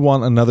 would you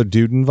want another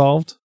dude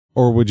involved,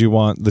 or would you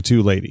want the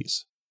two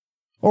ladies?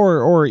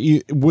 Or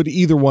would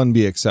either one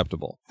be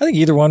acceptable? I think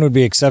either one would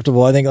be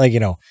acceptable. I think, like,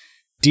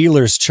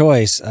 dealer's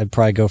choice, I'd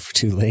probably go for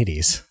two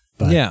ladies.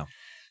 But yeah,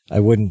 I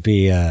wouldn't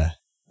be. I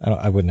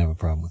wouldn't have a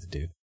problem with a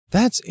dude.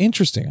 That's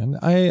interesting.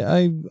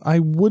 I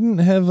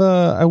wouldn't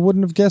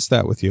have guessed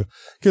that with you,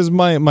 because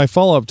my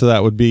follow up to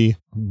that would be: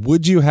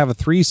 would you have a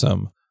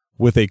threesome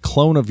with a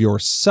clone of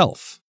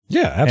yourself?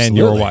 Yeah, absolutely. And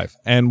your wife.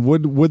 And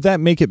would that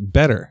make it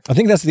better? I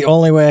think that's the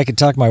only way I could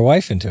talk my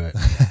wife into it.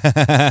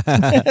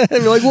 I'd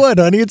be like, what,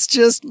 honey? It's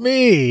just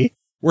me.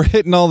 We're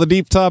hitting all the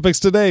deep topics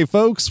today,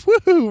 folks.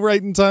 Woohoo!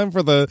 Right in time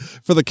for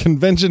the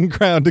convention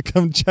crowd to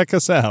come check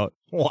us out.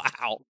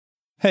 Wow.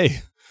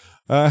 Hey,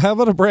 how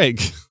about a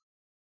break?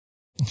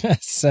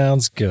 That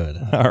sounds good.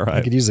 All right.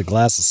 I could use a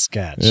glass of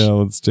scotch. Yeah,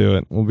 let's do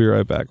it. We'll be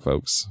right back,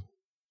 folks.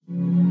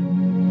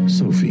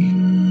 Sophie.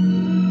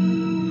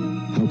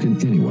 How can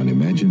anyone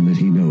imagine that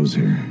he knows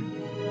her?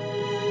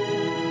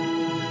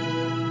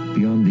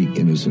 Beyond the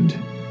innocent,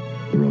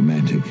 the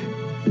romantic,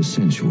 the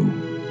sensual,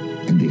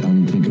 and the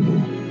unthinkable,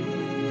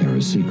 there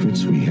are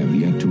secrets we have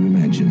yet to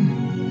imagine.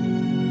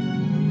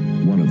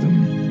 One of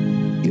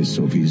them is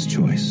Sophie's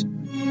choice.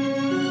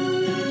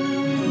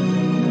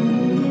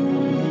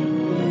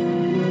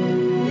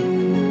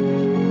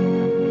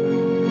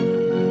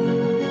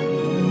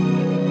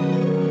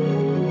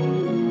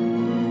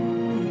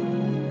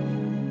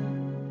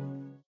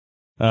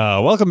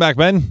 Welcome back,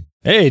 Ben.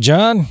 Hey,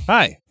 John.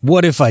 Hi.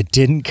 What if I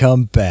didn't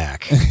come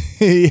back?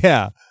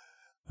 Yeah.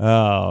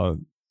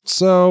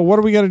 So what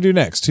are we going to do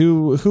next?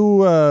 Who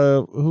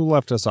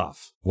left us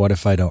off? What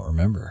if I don't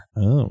remember?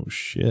 Oh,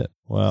 shit.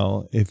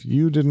 Well, if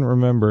you didn't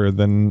remember,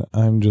 then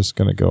I'm just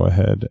going to go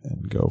ahead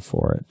and go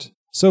for it.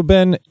 So,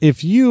 Ben,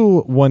 if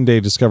you one day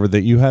discovered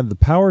that you had the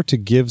power to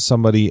give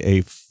somebody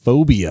a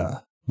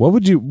phobia, what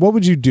would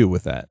you do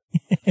with that?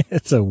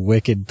 It's a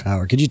wicked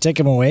power. Could you take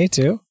him away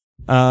too?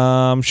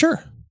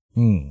 Sure.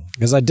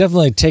 Because I'd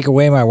definitely take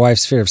away my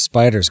wife's fear of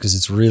spiders because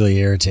it's really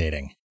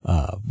irritating.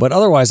 But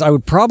otherwise, I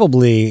would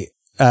probably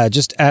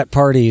just at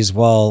parties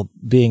while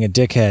being a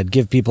dickhead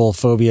give people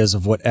phobias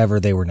of whatever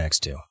they were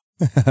next to.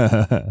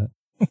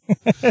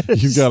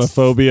 You've got a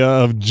phobia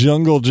of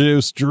jungle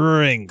juice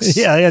drinks.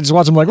 Yeah, just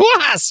watch them like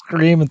wah!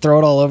 Scream and throw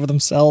it all over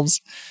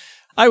themselves.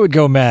 I would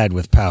go mad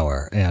with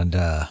power and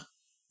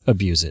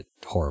abuse it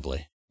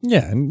horribly.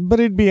 Yeah,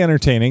 but it'd be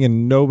entertaining,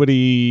 and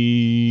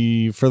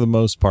nobody, for the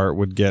most part,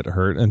 would get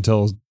hurt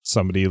until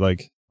somebody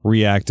like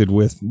reacted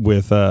with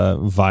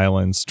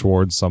violence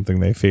towards something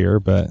they fear.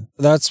 But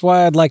that's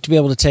why I'd like to be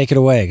able to take it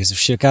away, because if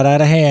shit got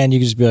out of hand, you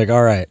could just be like,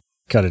 all right,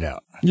 cut it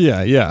out.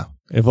 Yeah.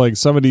 If like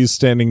somebody's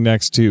standing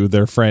next to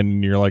their friend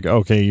and you're like,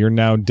 okay, you're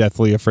now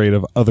deathly afraid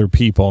of other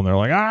people, and they're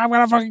like, I'm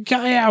gonna fucking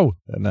kill you,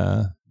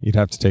 then you'd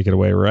have to take it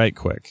away right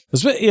quick.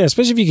 Yeah,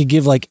 especially if you could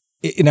give like,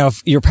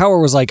 if your power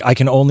was like, I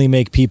can only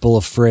make people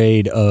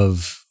afraid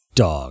of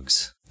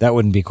dogs, that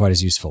wouldn't be quite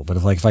as useful. But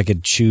if I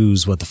could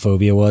choose what the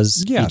phobia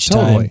was each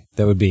time,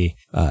 that would be,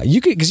 you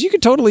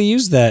could totally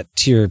use that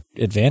to your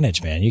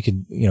advantage, man. You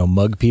could,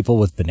 mug people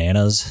with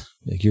bananas.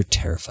 Like, you're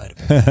terrified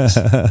of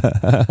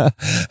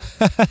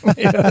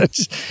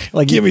bananas.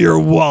 Give me your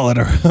wallet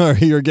or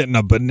you're getting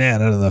a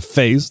banana to the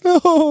face.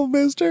 No,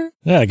 mister.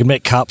 Yeah, I could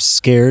make cops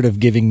scared of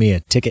giving me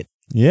a ticket.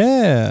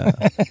 Yeah.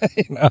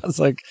 It's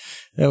like,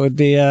 that would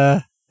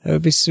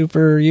be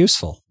super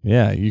useful.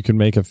 Yeah, you can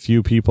make a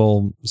few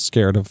people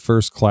scared of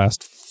first class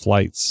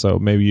flights, so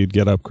maybe you'd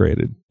get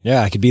upgraded.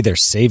 Yeah, I could be their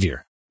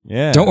savior.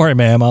 Yeah. Don't worry,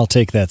 ma'am, I'll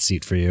take that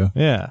seat for you.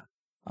 Yeah.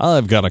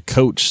 I've got a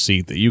coach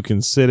seat that you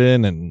can sit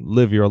in and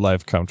live your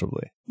life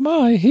comfortably.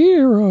 My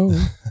hero.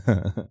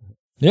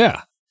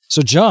 Yeah.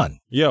 So, John.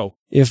 Yo.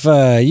 If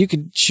you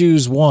could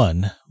choose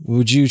one,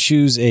 would you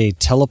choose a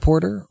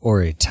teleporter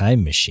or a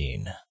time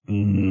machine?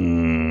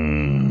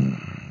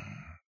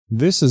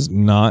 This is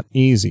not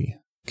easy.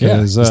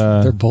 Yeah,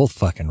 they're both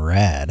fucking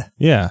rad.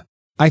 Yeah.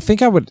 I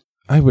think I would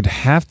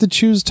have to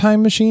choose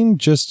time machine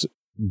just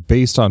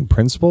based on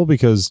principle,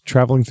 because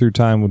traveling through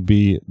time would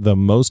be the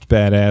most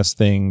badass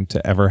thing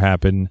to ever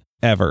happen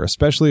ever,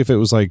 especially if it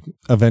was like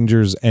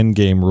Avengers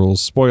Endgame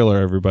rules, spoiler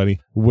everybody,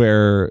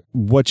 where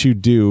what you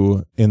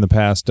do in the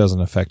past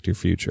doesn't affect your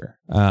future.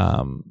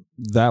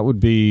 That would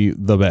be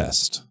the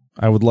best.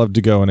 I would love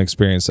to go and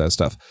experience that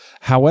stuff.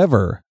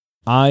 However,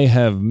 I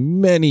have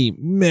many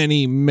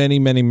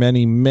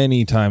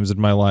times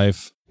in my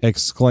life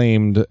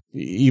exclaimed,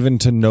 even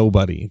to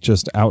nobody,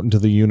 just out into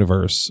the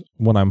universe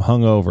when I'm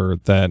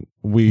hungover, that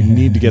we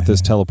need to get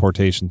this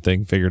teleportation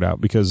thing figured out,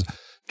 because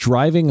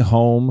driving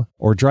home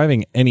or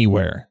driving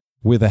anywhere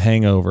with a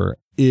hangover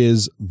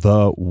is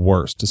the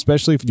worst,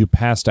 especially if you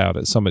passed out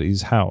at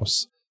somebody's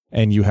house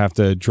and you have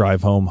to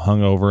drive home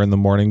hungover in the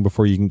morning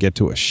before you can get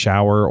to a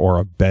shower or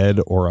a bed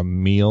or a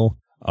meal.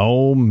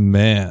 Oh,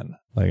 man.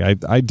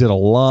 Like I did a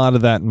lot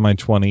of that in my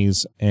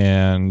 20s,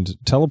 and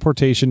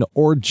teleportation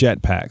or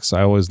jetpacks,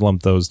 I always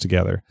lump those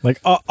together. Like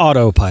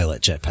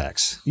autopilot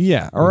jetpacks.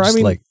 Yeah, or just I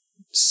mean, like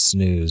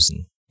snooze,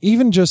 and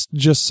even just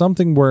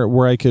something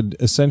where I could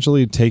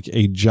essentially take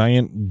a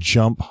giant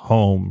jump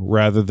home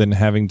rather than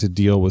having to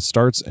deal with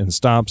starts and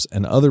stops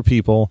and other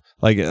people.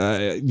 Like,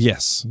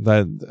 yes,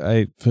 that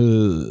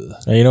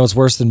You know what's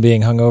worse than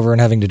being hungover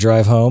and having to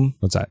drive home?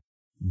 What's that?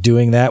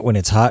 Doing that when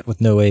it's hot with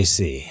no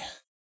AC.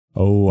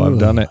 Oh, I've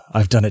done it.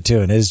 I've done it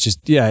too. And it's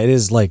just, it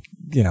is like,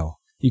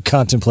 you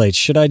contemplate,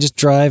 should I just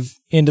drive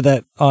into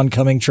that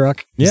oncoming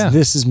truck? Yeah.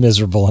 This is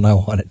miserable and I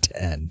want it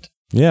to end.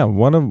 Yeah.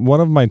 One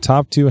of my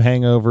top 2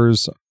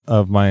 hangovers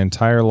of my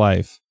entire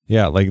life.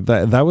 Yeah. Like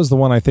that was the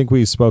one I think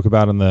we spoke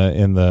about in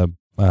the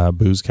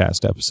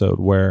Boozecast episode,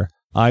 where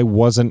I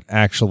wasn't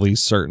actually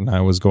certain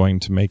I was going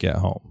to make it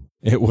home.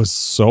 It was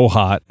so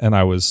hot and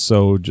I was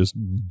so just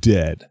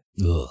dead.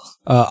 Ugh.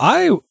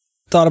 I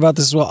thought about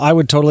this as well. I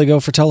would totally go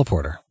for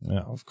teleporter. Yeah,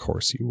 of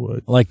course you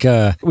would. Like,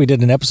 we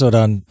did an episode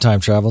on time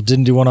travel.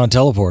 Didn't do one on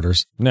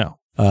teleporters. No.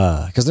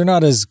 Because they're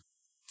not as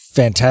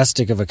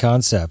fantastic of a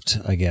concept,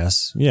 I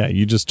guess. Yeah,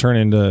 you just turn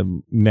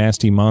into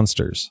nasty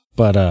monsters.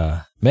 But,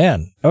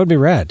 man, that would be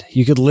rad.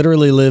 You could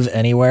literally live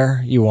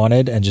anywhere you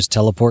wanted and just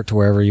teleport to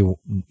wherever you,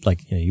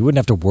 you wouldn't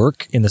have to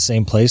work in the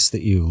same place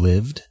that you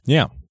lived.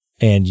 Yeah.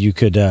 And you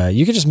could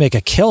just make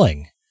a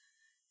killing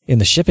in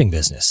the shipping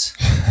business.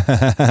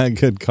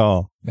 Good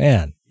call.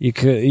 Man, you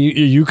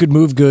could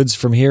move goods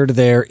from here to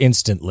there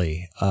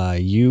instantly.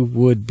 You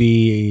would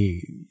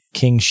be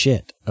king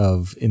shit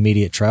of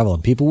immediate travel,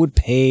 and people would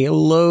pay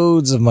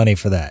loads of money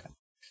for that.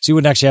 So you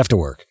wouldn't actually have to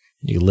work.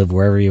 You could live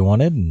wherever you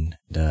wanted and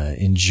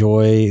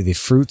enjoy the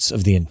fruits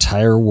of the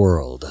entire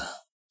world.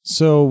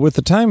 So with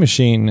the time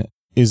machine,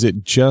 is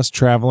it just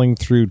traveling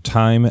through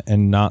time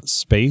and not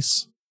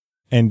space?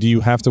 And do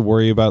you have to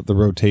worry about the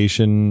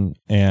rotation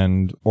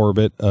and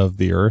orbit of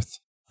the Earth?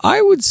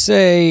 I would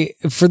say,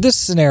 for this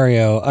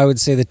scenario, I would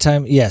say the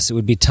time, yes, it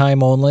would be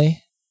time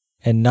only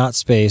and not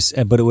space,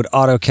 but it would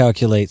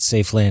auto-calculate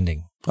safe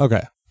landing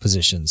Okay.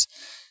 positions.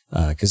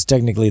 Because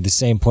technically the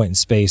same point in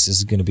space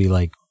is going to be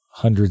like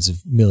hundreds of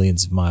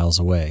millions of miles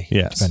away,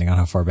 Yes. depending on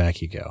how far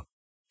back you go.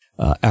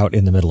 Out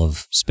in the middle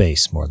of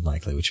space, more than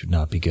likely, which would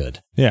not be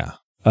good. Yeah.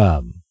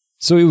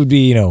 So it would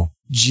be,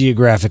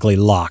 geographically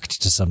locked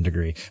to some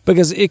degree,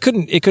 because it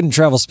couldn't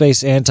travel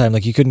space and time.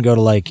 Like, you couldn't go to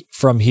like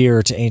from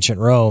here to ancient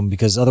Rome,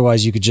 because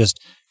otherwise you could just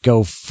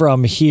go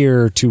from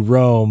here to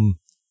Rome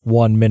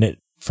 1 minute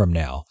from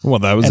now. Well,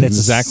 that was And it's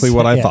exactly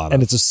what I thought of.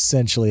 And it's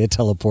essentially a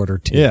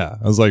teleporter too. Yeah.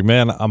 I was like,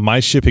 man, my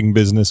shipping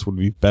business would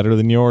be better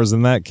than yours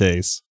in that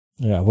case.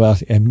 Yeah. Well,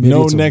 and maybe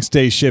No it's next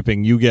day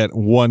shipping. You get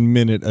 1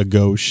 minute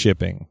ago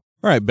shipping.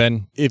 All right,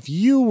 Ben, if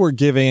you were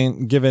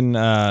given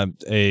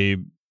a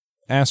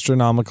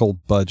astronomical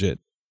budget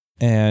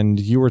and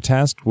you were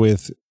tasked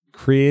with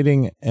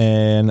creating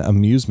an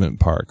amusement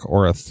park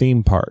or a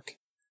theme park,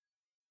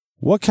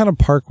 what kind of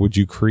park would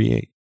you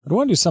create? I'd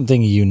want to do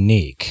something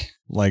unique.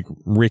 Like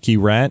Ricky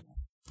Rat?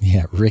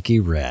 Yeah, Ricky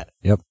Rat.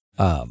 Yep.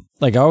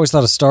 Like, I always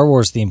thought a Star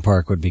Wars theme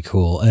park would be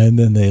cool, and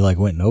then they like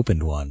went and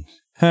opened one,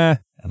 Huh.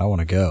 and I want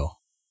to go.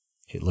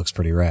 It looks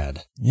pretty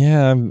rad.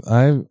 Yeah,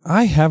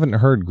 I haven't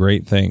heard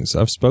great things.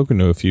 I've spoken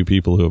to a few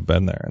people who have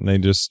been there, and they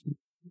just,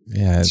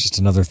 yeah. It's just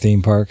another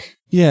theme park.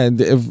 Yeah,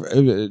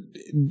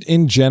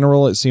 in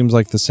general, it seems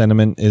like the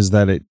sentiment is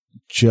that it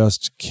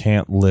just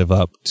can't live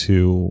up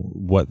to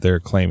what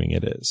they're claiming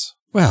it is.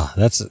 Well,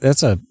 that's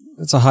a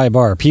high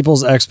bar.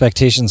 People's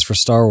expectations for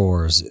Star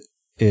Wars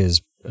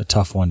is a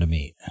tough one to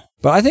meet.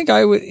 But I think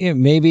I would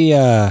maybe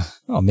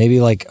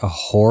like a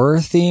horror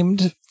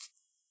themed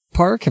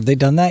park. Have they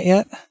done that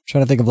yet? I'm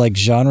trying to think of like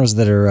genres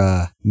that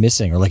are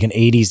missing, or like an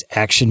 80s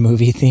action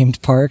movie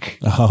themed park.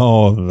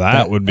 Oh,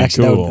 that would be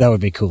cool. That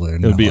would be cooler.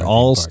 It would be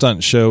all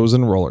stunt shows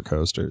and roller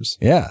coasters.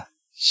 Yeah.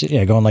 Shit,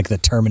 yeah, going like the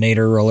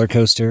Terminator roller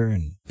coaster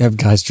and have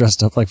guys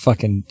dressed up like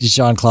fucking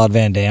Jean-Claude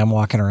Van Damme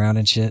walking around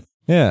and shit.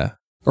 Yeah.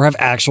 Or have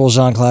actual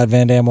Jean-Claude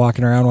Van Damme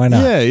walking around. Why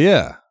not?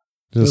 Yeah.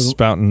 Just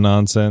spouting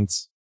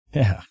nonsense.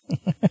 Yeah.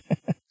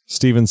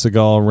 Steven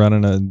Seagal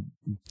running a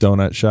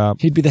donut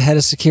shop. He'd be the head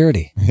of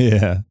security.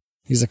 Yeah.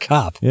 He's a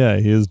cop. Yeah,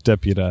 he is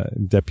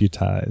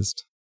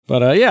deputized.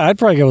 But yeah, I'd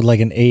probably go with like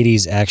an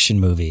 80s action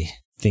movie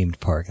themed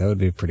park. That would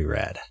be pretty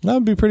rad. That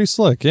would be pretty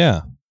slick,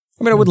 yeah.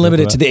 I mean, I wouldn't limit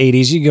it to the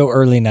 80s. You could go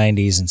early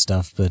 90s and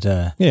stuff, but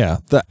yeah,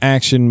 the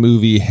action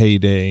movie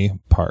heyday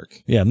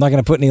park. Yeah, I'm not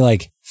going to put any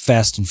like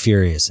Fast and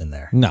Furious in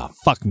there. No,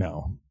 fuck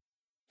no.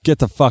 Get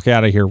the fuck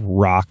out of here,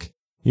 Rock.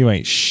 You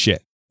ain't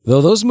shit.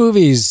 Though those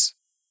movies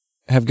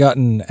have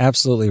gotten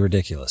absolutely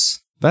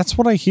ridiculous. That's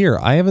what I hear.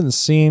 I haven't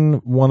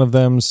seen one of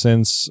them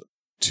since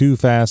Too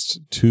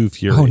Fast, Too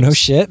Furious. Oh, no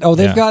shit. Oh,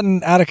 they've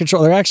gotten out of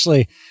control. They're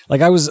actually,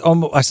 like, I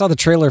saw the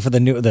trailer for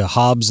the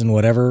Hobbs and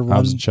whatever.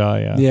 Hobbs and Shaw,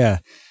 yeah. Yeah.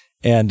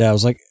 And I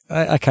was like,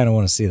 I kind of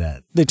want to see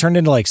that. They turned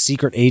into like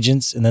secret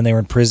agents, and then they were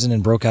in prison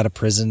and broke out of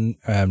prison.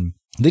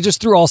 They just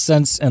threw all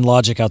sense and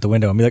logic out the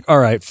window and be like, all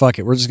right, fuck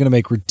it. We're just going to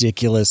make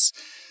ridiculous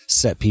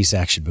set piece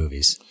action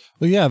movies.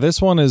 Well, yeah, this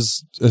one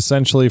is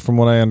essentially, from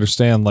what I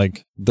understand,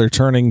 like they're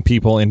turning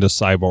people into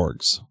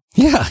cyborgs.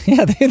 Yeah,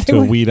 yeah.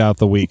 To weed out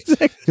the weak.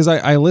 Because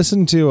I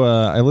listened to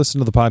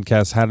the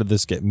podcast How Did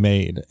This Get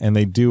Made, and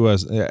they do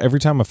every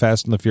time a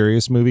Fast and the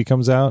Furious movie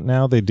comes out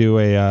now, they do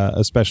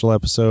a special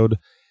episode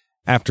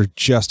after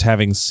just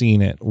having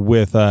seen it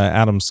with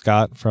Adam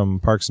Scott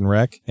from Parks and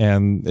Rec,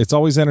 and it's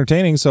always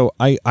entertaining. So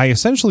I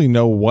essentially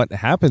know what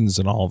happens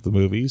in all of the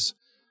movies,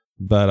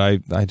 but I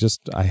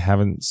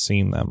haven't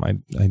seen them. I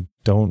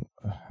don't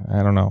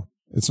know.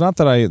 It's not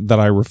that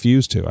I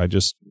refuse to. I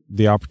just,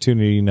 the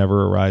opportunity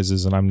never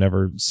arises, and I'm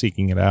never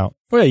seeking it out.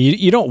 Well,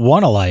 you don't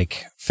want to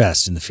like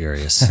Fast and the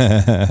Furious,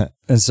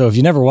 and so if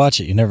you never watch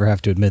it, you never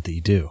have to admit that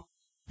you do.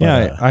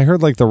 Yeah, I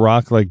heard like The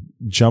Rock like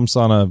jumps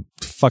on a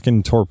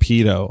fucking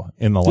torpedo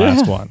in the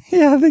last one.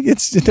 Yeah, I think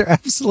they're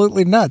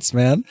absolutely nuts,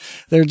 man.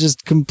 They're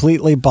just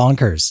completely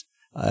bonkers.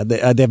 They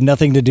have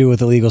nothing to do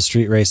with illegal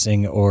street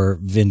racing or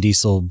Vin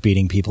Diesel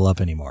beating people up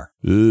anymore.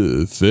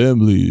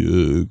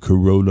 Family,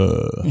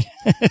 Corona.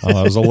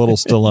 I was a little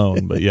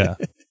Stallone, but yeah.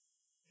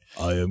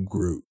 I am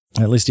Groot.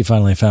 At least he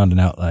finally found an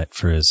outlet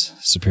for his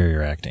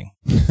superior acting.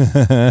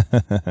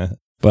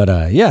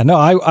 But yeah, no,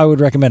 I would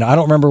recommend it. I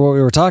don't remember what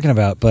we were talking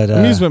about, but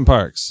amusement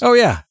parks. Oh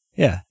yeah.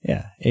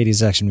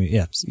 80s action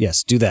movie.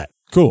 Yes, do that.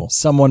 Cool.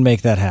 Someone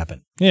make that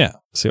happen. Yeah.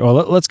 So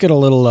let's get a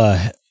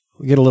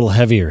little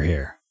heavier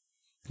here.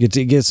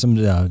 Get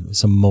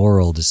some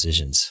moral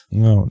decisions.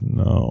 Oh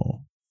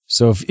no.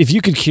 So if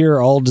you could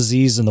cure all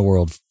disease in the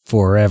world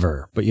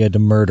forever, but you had to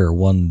murder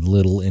one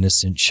little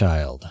innocent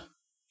child,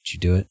 would you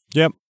do it?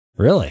 Yep.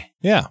 Really?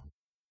 Yeah.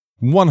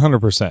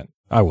 100%.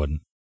 I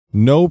wouldn't.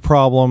 No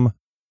problem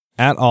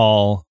at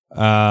all.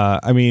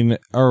 I mean,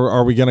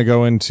 are we going to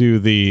go into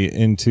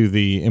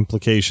the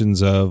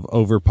implications of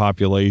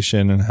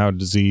overpopulation and how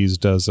disease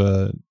does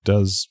a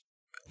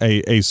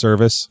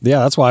service? Yeah,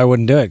 that's why I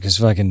wouldn't do it, because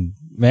fucking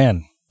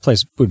man,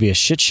 place would be a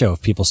shit show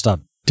if people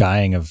stopped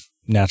dying of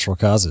natural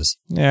causes.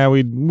 Yeah,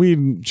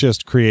 we'd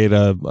just create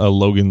a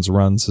Logan's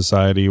Run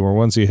society where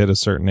once you hit a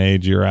certain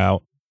age, you're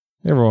out.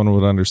 Everyone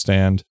would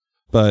understand.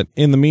 But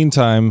in the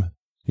meantime,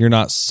 you're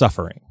not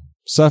suffering.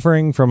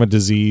 Suffering from a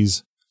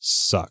disease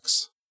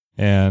sucks.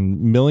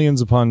 And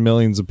millions upon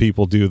millions of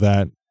people do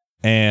that.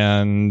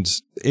 And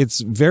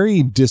it's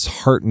very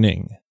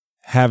disheartening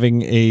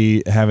having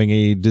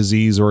a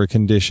disease or a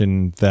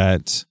condition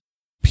that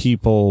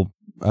people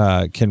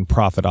can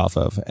profit off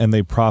of. And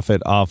they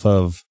profit off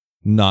of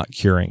not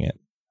curing it.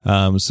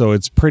 So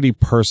it's pretty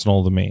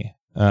personal to me.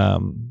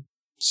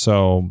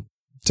 So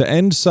to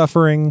end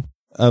suffering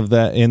of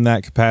that in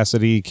that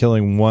capacity,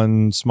 killing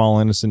one small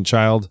innocent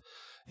child,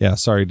 yeah,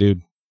 sorry,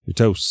 dude, you're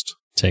toast.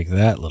 Take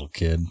that, little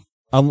kid.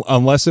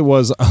 Unless it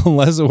was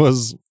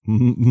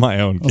my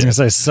own kid. I was gonna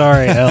say,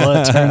 sorry,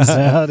 Ella. It turns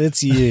out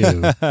it's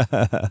you.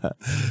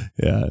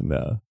 Yeah,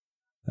 no.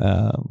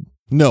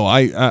 No,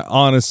 I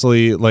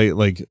honestly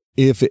like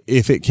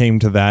if it came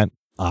to that,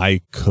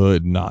 I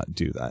could not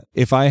do that.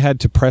 If I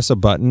had to press a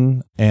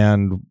button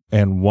and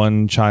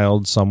one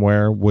child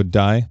somewhere would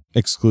die,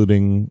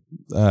 excluding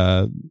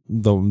the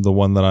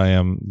one that I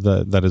am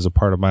that is a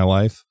part of my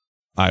life,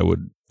 I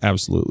would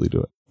absolutely do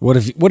it. What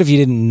if you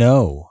didn't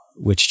know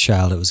which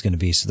child it was going to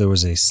be, so there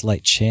was a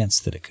slight chance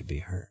that it could be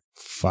her?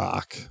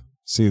 Fuck.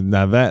 See,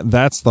 now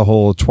that's the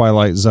whole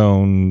Twilight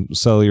Zone,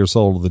 sell your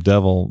soul to the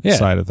devil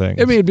side of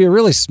things. I mean, it'd be a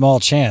really small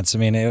chance. I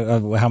mean,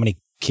 how many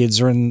kids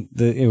are in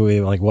it would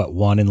be like what,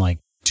 one in like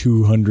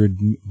 200,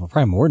 well,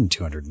 probably more than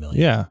 200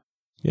 million.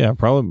 Yeah,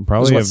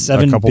 probably what,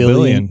 7 a couple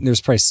billion.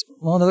 There's probably,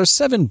 well, no, there's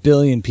 7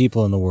 billion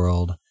people in the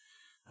world.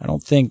 I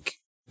don't think,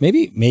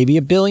 maybe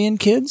a billion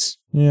kids.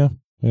 Yeah,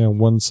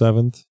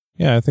 1/7.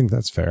 Yeah, I think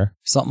that's fair.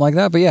 Something like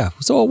that. But yeah,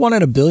 so a 1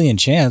 in a billion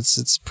chance.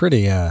 It's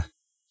pretty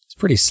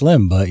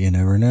slim, but you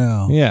never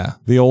know. Yeah,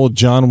 the old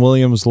John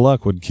Williams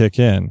luck would kick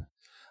in.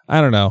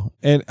 I don't know.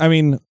 And I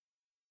mean,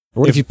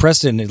 what if you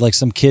pressed it and like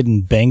some kid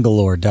in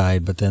Bangalore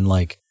died, but then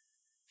like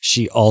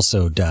she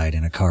also died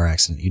in a car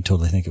accident? You'd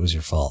totally think it was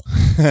your fault.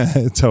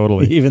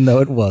 Totally. Even though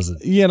it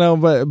wasn't. You know,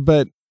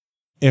 but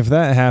if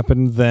that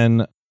happened,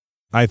 then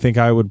I think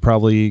I would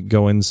probably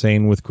go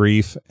insane with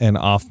grief and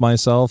off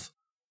myself.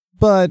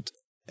 But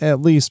at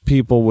least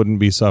people wouldn't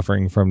be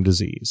suffering from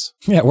disease.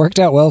 Yeah, it worked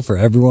out well for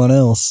everyone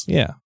else.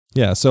 Yeah.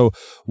 So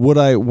would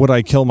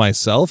I kill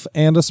myself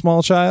and a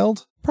small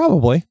child?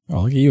 Probably.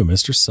 Oh, look at you,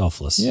 Mr.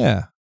 Selfless.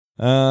 Yeah.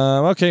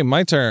 Okay,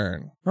 my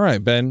turn. All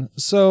right, Ben.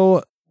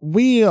 So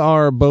we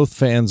are both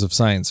fans of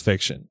science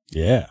fiction.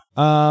 Yeah.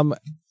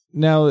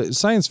 Now,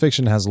 science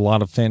fiction has a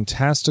lot of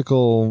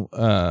fantastical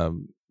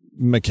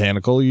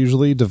mechanical,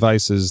 usually,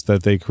 devices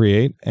that they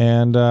create,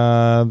 and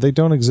they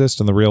don't exist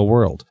in the real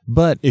world.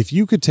 But if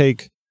you could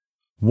take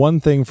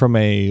one thing from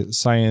a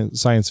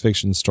science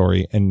fiction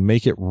story and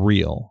make it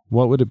real,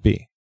 what would it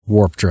be?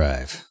 Warp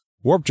drive.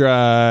 Warp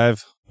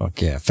drive.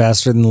 Okay,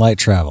 faster than light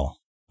travel,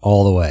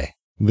 all the way.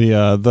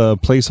 The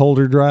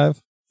placeholder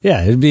drive.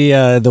 Yeah, it'd be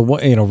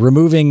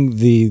removing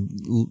the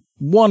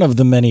one of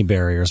the many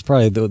barriers,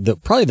 probably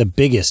the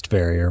biggest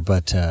barrier,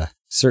 but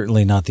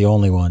certainly not the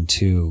only one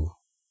to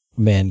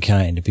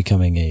mankind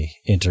becoming a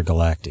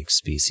intergalactic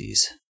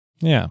species.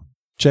 Yeah,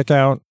 check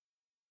out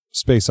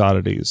Space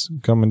Oddities,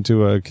 coming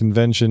to a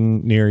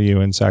convention near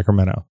you in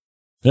Sacramento.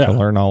 Yeah, to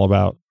learn all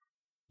about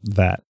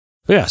that.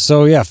 Yeah,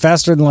 so yeah,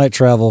 faster than light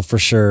travel for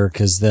sure,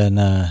 because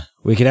then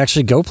we could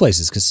actually go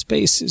places, because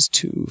space is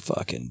too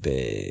fucking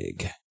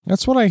big.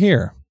 That's what I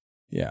hear.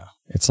 Yeah,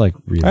 it's like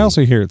really. I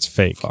also hear it's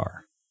fake.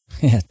 Far.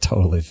 Yeah,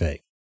 totally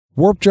fake.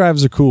 Warp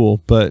drives are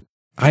cool, but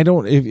I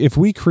don't. If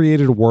we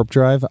created a warp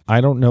drive,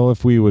 I don't know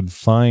if we would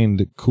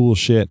find cool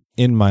shit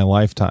in my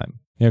lifetime.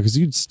 You know, because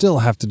you'd still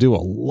have to do a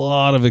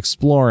lot of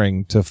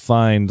exploring to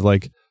find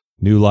like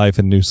new life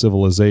and new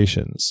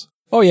civilizations.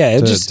 Oh yeah,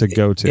 to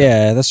go to.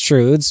 Yeah, that's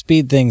true. It would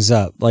speed things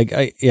up. Like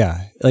like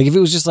if it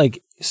was just like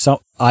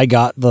I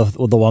got the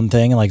one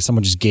thing and like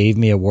someone just gave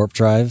me a warp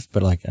drive,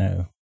 but like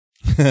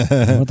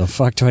what the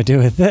fuck do I do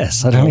with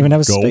this? I don't even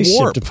have a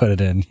spaceship to put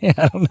it in. Yeah,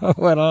 I don't know.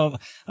 I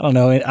don't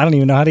know. I don't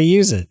even know how to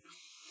use it.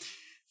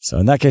 So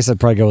in that case, I'd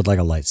probably go with like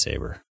a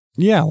lightsaber.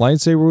 Yeah,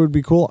 lightsaber would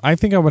be cool. I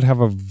think I would have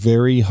a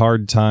very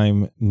hard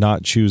time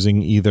not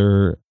choosing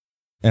either,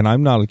 and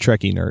I'm not a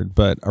Trekkie nerd,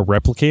 but a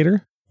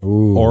replicator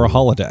or a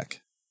holodeck.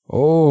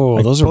 Oh,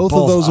 like both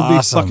of those awesome. Would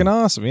be fucking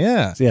awesome.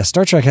 Yeah. Yeah,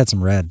 Star Trek had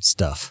some rad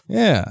stuff.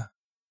 Yeah.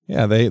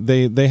 Yeah,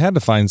 they had to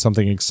find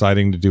something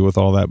exciting to do with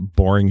all that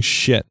boring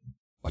shit.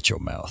 Watch your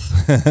mouth.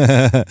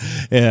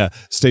 Yeah.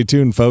 Stay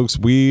tuned, folks.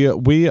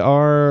 We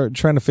are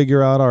trying to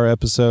figure out our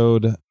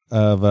episode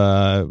of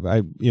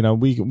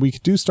we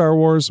could do Star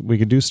Wars, we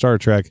could do Star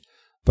Trek,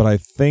 but I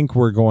think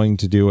we're going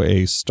to do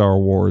a Star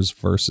Wars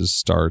versus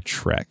Star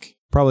Trek.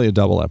 Probably a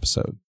double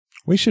episode.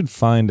 We should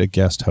find a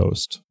guest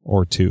host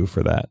or two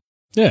for that.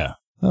 Yeah.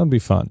 That would be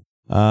fun.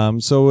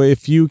 So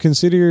if you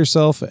consider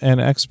yourself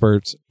an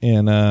expert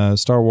in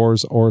Star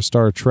Wars or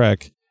Star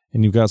Trek,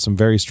 and you've got some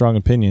very strong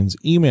opinions,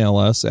 email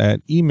us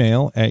at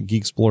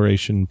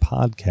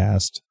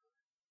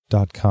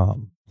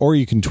email@geeksplorationpodcast.com. Or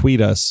you can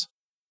tweet us,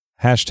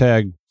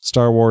 hashtag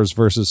Star Wars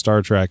versus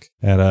Star Trek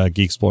at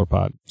Geek Explore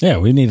Pod. Yeah,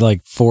 we need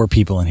like 4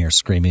 people in here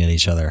screaming at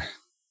each other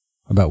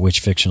about which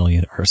fictional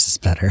universe is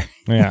better.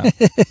 Yeah.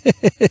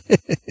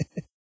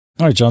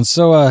 All right, John.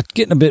 So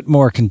getting a bit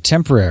more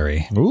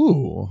contemporary.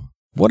 Ooh.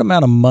 What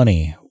amount of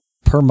money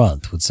per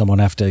month would someone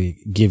have to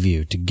give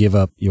you to give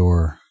up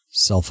your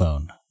cell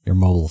phone, your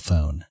mobile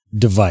phone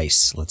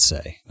device, let's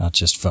say, not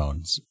just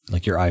phones,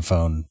 like your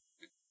iPhone,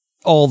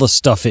 all the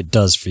stuff it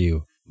does for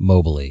you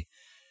mobily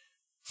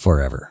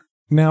forever?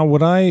 Now,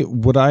 would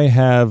I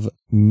have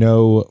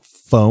no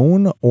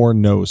phone or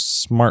no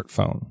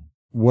smartphone?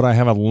 Would I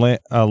have a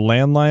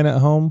landline at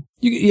home?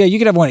 You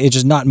could have one. It's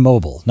just not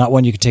mobile, not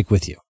one you could take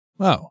with you.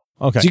 Oh,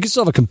 okay. So you could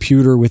still have a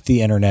computer with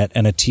the internet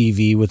and a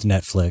TV with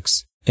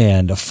Netflix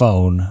and a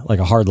phone, like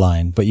a hard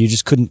line, but you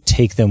just couldn't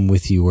take them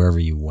with you wherever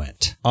you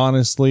went.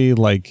 Honestly,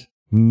 like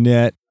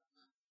net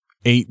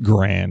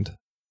 $8,000,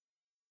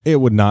 it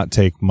would not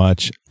take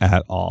much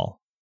at all.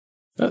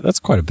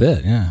 That's quite a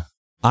bit, yeah.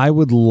 I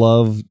would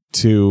love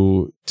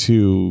to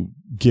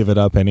give it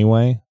up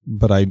anyway,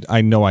 but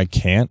I know I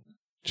can't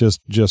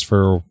just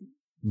for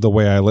the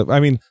way I live. I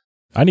mean,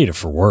 I need it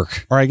for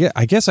work. Or I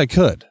guess I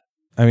could.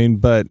 I mean,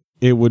 but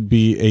it would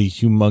be a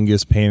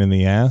humongous pain in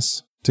the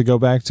ass to go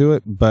back to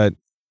it. But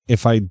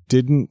if I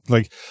didn't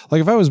like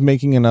if I was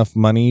making enough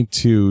money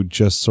to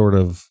just sort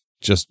of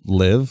just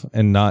live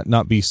and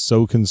not be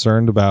so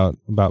concerned about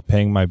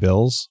paying my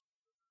bills,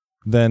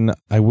 then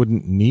I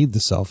wouldn't need the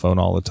cell phone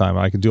all the time.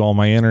 I could do all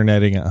my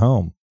interneting at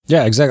home.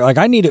 Yeah, exactly. Like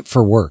I need it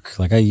for work.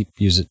 Like I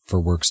use it for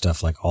work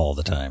stuff like all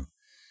the time.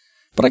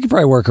 But I could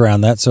probably work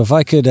around that. So if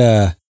I could,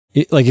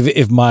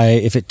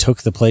 if it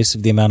took the place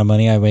of the amount of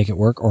money I make at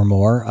work or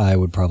more, I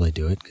would probably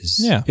do it. Because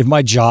if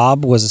my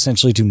job was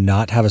essentially to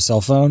not have a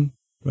cell phone,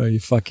 well,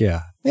 fuck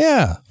yeah.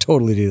 Yeah.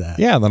 Totally do that.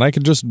 Yeah, then I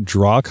could just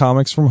draw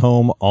comics from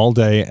home all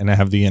day and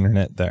have the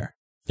internet there.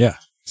 Yeah,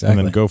 exactly.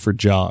 And then go for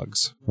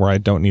jogs where I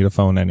don't need a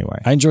phone anyway.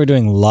 I enjoy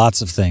doing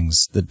lots of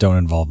things that don't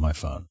involve my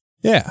phone.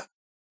 Yeah.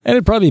 And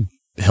it'd probably be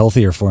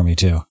healthier for me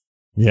too.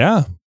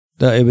 Yeah.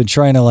 I've been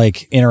trying to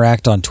like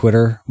interact on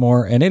Twitter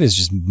more, and it is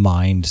just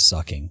mind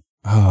sucking.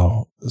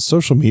 Oh,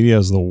 social media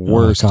is the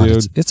worst,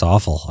 dude. It's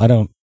awful.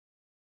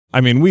 I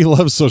mean, we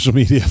love social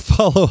media.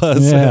 Follow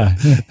us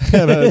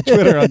at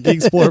Twitter on Geek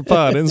Explore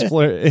Pod,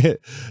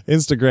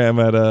 Instagram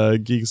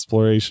at Geek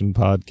Exploration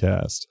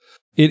Podcast.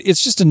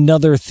 It's just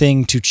another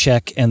thing to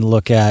check and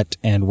look at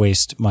and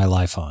waste my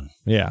life on.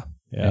 Yeah.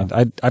 Yeah. And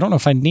I don't know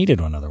if I needed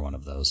another one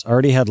of those. I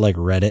already had like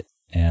Reddit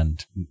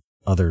and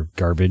other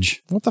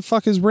garbage. What the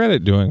fuck is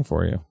Reddit doing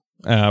for you?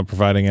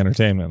 Providing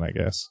entertainment, I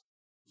guess.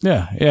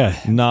 Yeah.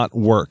 Not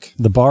work.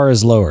 The bar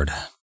is lowered.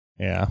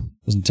 Yeah.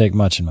 Doesn't take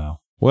much now.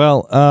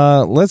 Well,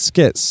 let's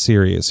get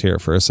serious here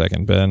for a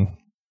second, Ben,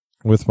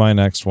 with my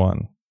next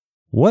one.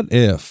 What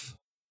if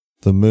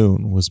the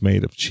moon was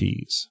made of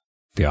cheese?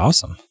 Be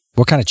awesome.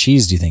 What kind of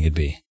cheese do you think it'd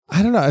be?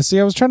 I don't know. See,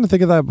 I was trying to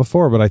think of that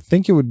before, but I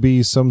think it would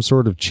be some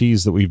sort of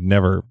cheese that we've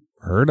never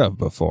heard of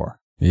before.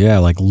 Yeah,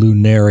 like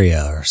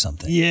Lunaria or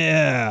something.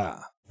 Yeah.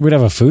 We'd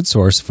have a food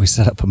source if we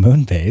set up a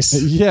moon base.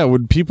 Yeah,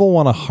 would people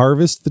want to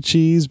harvest the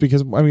cheese?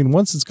 Because, I mean,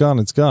 once it's gone,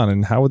 it's gone.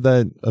 And how would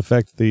that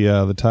affect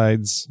the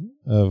tides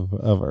of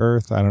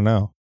Earth? I don't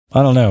know.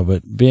 I don't know,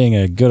 but being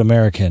a good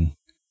American,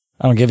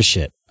 I don't give a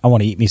shit. I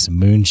want to eat me some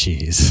moon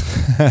cheese.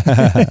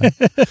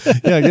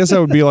 Yeah, I guess that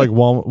would be like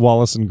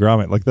Wallace and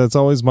Gromit. Like, that's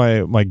always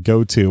my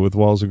go-to with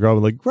Wallace and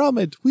Gromit. Like,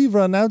 Gromit, we've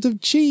run out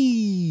of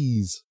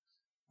cheese.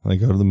 And they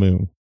go to the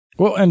moon.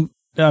 Well, and,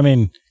 I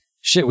mean...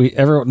 Shit,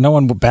 no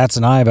one bats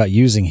an eye about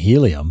using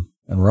helium,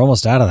 and we're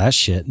almost out of that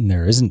shit, and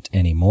there isn't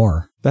any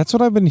more. That's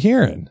what I've been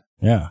hearing.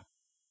 Yeah.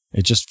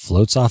 It just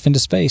floats off into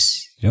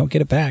space. You don't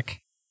get it back.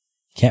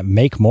 You can't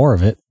make more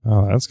of it.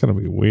 Oh, that's going to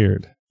be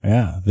weird.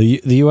 Yeah. The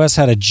U.S.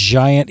 had a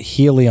giant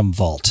helium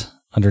vault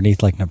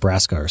underneath, like,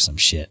 Nebraska or some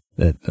shit.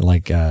 That,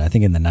 like, I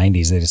think in the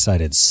 90s, they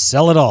decided,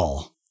 sell it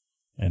all.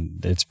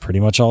 And it's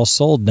pretty much all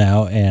sold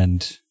now,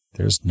 and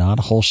there's not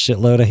a whole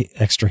shitload of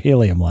extra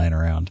helium lying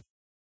around.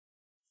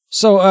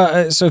 So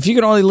if you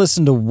could only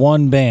listen to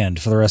one band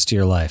for the rest of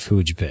your life, who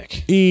would you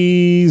pick?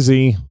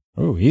 Easy.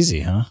 Oh, easy,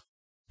 huh?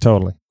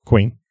 Totally.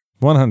 Queen.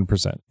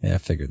 100%. Yeah, I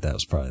figured that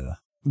was probably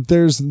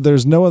There's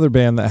no other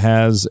band that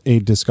has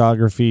a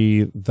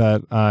discography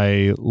that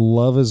I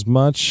love as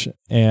much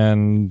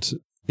and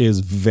is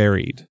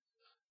varied.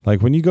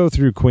 Like when you go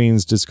through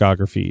Queen's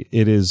discography,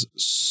 it is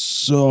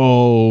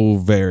so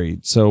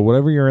varied. So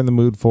whatever you're in the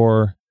mood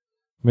for,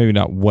 maybe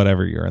not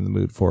whatever you're in the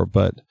mood for,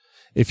 but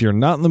if you're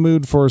not in the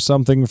mood for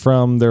something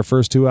from their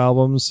first 2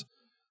 albums,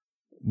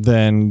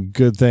 then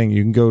good thing.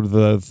 You can go to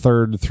the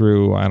 3rd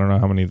through, I don't know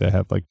how many they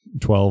have, like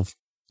 12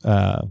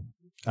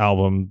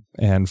 album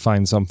and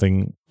find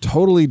something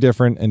totally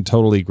different and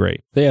totally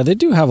great. Yeah, they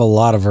do have a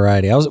lot of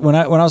variety. When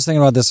I was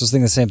thinking about this, I was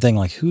thinking the same thing,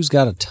 like who's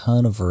got a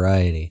ton of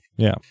variety?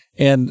 Yeah.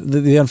 And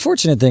the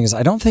unfortunate thing is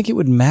I don't think it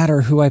would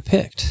matter who I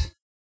picked.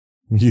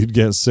 You'd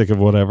get sick of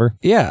whatever.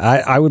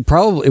 Yeah, it would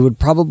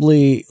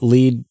probably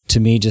lead to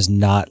me just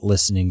not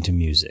listening to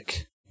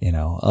music. You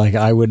know, like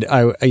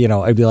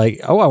I'd be like,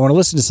 oh, I want to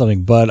listen to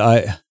something, but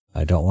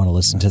I don't want to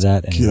listen to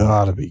that anymore.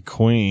 Gotta be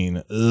Queen.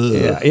 Ugh.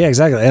 Yeah,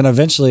 exactly. And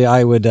eventually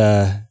I would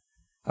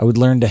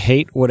learn to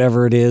hate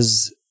whatever it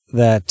is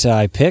that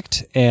I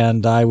picked,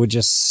 and I would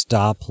just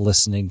stop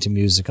listening to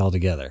music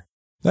altogether.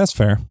 That's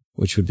fair.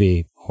 Which would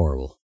be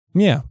horrible.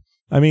 Yeah.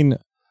 I mean,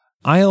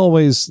 I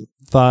always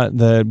thought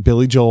that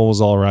Billy Joel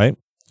was all right.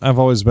 I've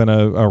always been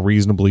a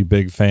reasonably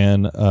big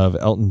fan of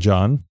Elton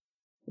John,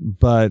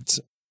 but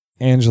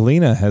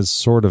Angelina has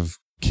sort of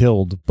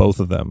killed both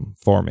of them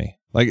for me.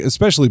 Like,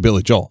 especially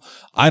Billy Joel.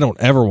 I don't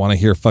ever want to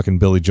hear fucking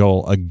Billy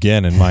Joel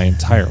again in my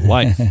entire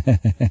life.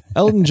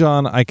 Elton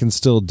John, I can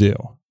still do.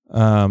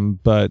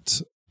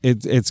 But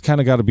it's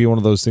kind of got to be one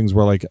of those things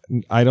where, like,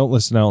 I don't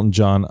listen to Elton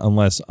John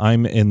unless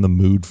I'm in the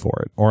mood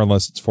for it or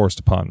unless it's forced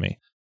upon me.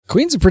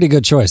 Queen's a pretty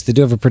good choice. They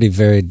do have a pretty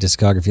varied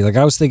discography. Like,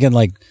 I was thinking,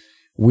 like,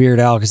 Weird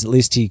Al, because at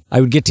least I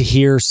would get to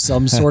hear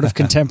some sort of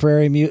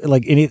contemporary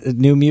like any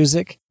new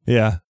music.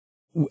 Yeah.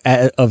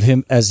 Of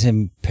him as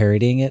him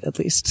parodying it, at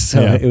least.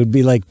 So it would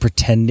be like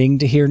pretending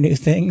to hear new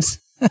things.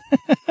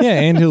 Yeah,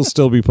 and he'll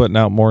still be putting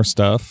out more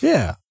stuff.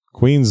 Yeah.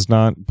 Queen's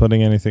not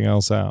putting anything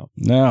else out.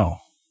 No.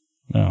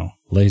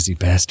 Lazy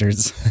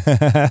bastards.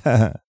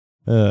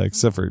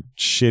 Except for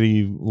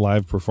shitty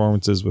live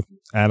performances with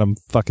Adam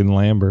fucking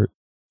Lambert.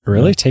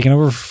 Really? Taking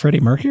over for Freddie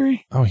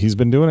Mercury? Oh, he's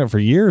been doing it for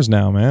years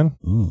now, man.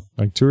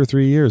 Like 2 or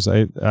 3 years.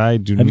 I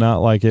do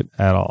not like it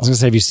at all. I was gonna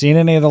say, have you seen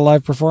any of the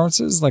live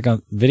performances, like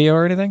on video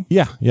or anything?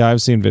 Yeah,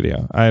 I've seen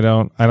video. I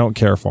don't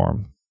care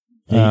for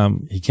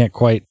him. He can't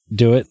quite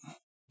do it.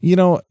 You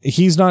know,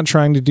 he's not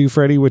trying to do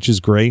Freddie, which is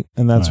great,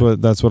 and that's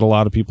what a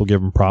lot of people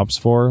give him props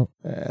for.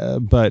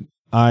 But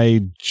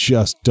I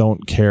just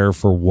don't care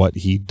for what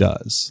he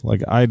does.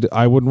 Like,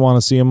 I wouldn't want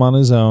to see him on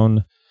his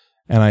own.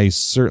 And I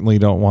certainly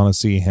don't want to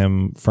see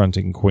him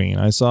fronting Queen.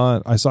 I saw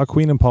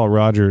Queen and Paul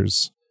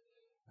Rodgers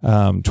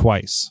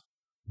twice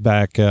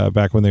back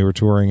when they were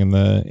touring in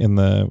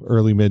the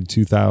early mid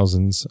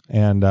 2000s,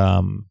 and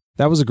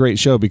that was a great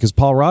show because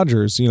Paul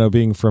Rodgers, you know,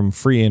 being from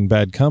Free and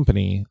Bad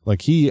Company,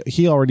 like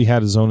he already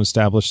had his own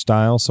established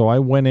style. So I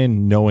went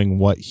in knowing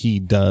what he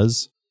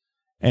does,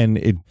 and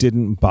it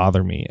didn't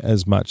bother me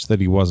as much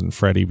that he wasn't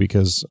Freddie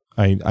because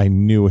I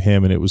knew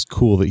him and it was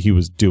cool that he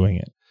was doing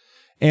it.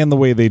 And the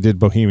way they did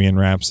Bohemian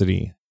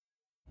Rhapsody,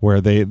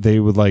 where they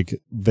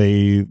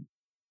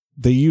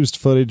used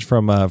footage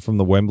from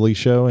the Wembley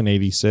show in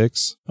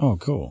 '86. Oh,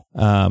 cool.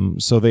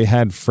 So they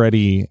had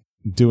Freddie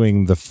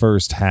doing the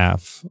first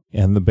half,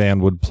 and the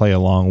band would play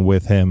along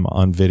with him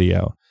on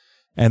video,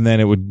 and then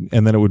it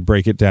would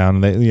break it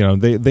down.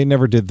 And they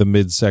never did the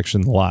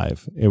midsection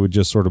live. It would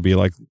just sort of be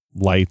like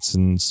lights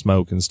and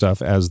smoke and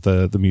stuff as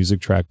the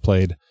music track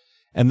played.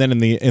 And then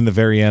in the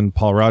very end,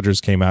 Paul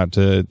Rodgers came out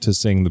to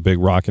sing the big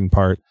rockin'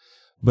 part.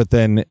 But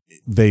then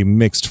they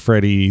mixed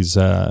Freddie's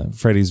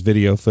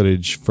video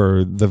footage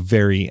for the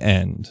very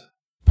end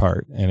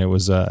part, and it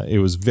was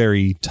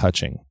very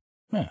touching.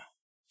 Yeah.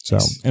 So,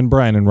 and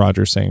Brian and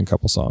Roger sang a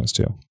couple songs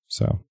too.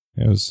 So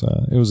it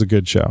was a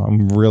good show.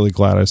 I'm really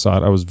glad I saw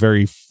it. I was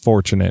very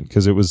fortunate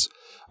because it was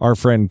our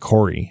friend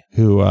Corey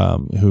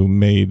who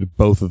made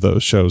both of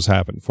those shows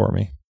happen for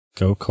me.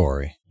 Go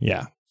Corey.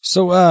 Yeah.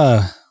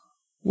 So,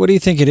 what do you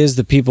think it is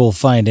that people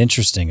find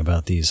interesting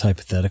about these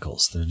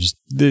hypotheticals?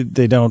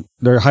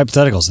 They're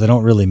hypotheticals. They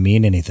don't really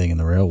mean anything in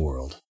the real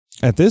world.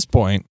 At this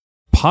point,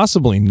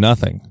 possibly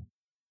nothing.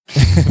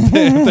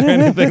 If they're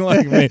anything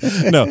like me.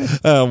 No.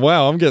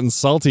 Wow, I'm getting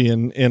salty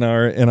in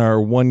our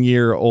 1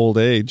 year old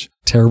age.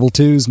 Terrible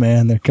twos,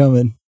 man. They're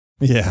coming.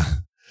 Yeah.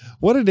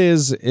 What it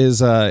is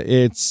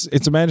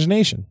it's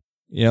imagination.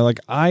 You know, like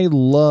I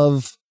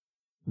love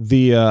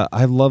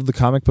the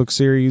comic book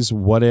series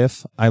What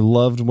If. I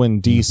loved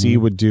when DC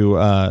would do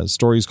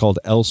stories called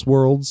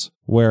Elseworlds,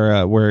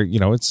 where you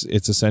know it's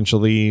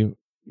essentially,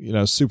 you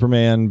know,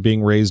 Superman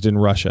being raised in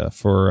Russia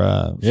for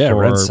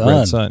Red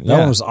Sun. Yeah. That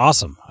one was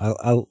awesome.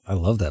 I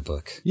love that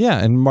book. Yeah,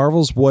 and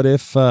Marvel's What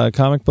If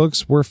comic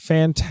books were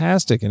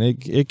fantastic, and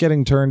it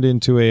getting turned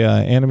into a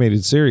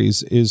animated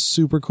series is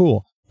super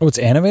cool. Oh, it's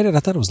animated?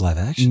 I thought it was live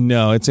action.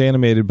 No, it's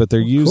animated, but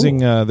they're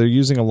using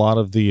a lot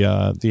of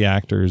the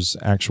actors'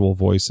 actual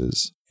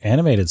voices.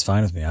 Animated's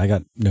fine with me. I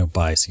got no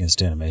bias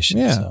against animation.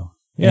 Yeah. So.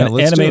 Yeah,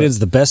 animated's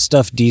the best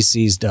stuff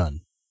DC's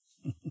done.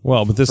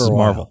 Well, but this is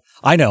Marvel.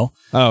 I know.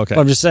 Oh, okay.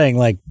 But I'm just saying,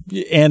 like,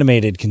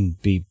 animated can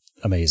be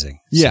amazing.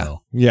 Yeah.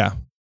 So. Yeah.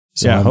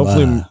 So yeah,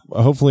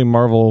 hopefully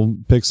Marvel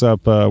picks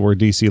up where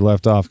DC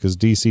left off, because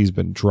DC's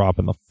been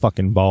dropping the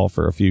fucking ball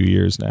for a few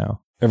years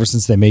now. Ever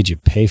since they made you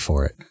pay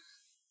for it.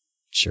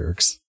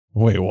 Jerks.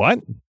 Wait,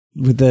 what?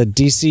 With the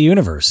DC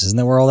universe, isn't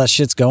that where all that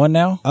shit's going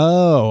now?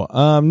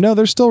 Oh, no,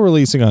 they're still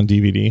releasing on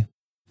DVD.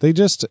 They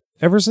just,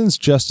 ever since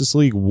Justice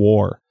League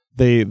War,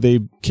 they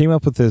came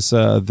up with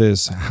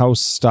this house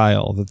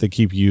style that they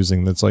keep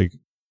using that's like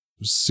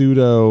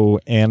pseudo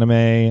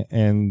anime,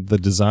 and the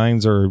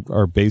designs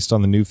are based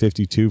on the New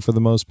 52 for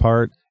the most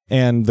part.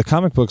 And the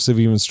comic books have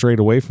even strayed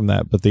away from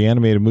that, but the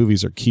animated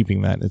movies are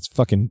keeping that. It's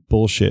fucking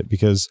bullshit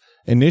because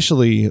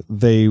initially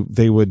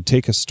they would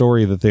take a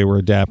story that they were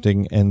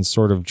adapting and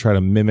sort of try to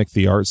mimic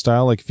the art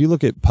style. Like if you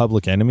look at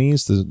Public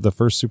Enemies, the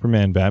first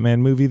Superman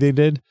Batman movie they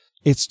did,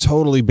 it's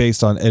totally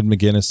based on Ed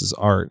McGuinness's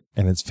art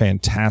and it's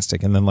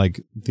fantastic. And then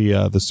like the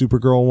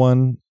Supergirl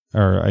one,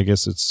 or I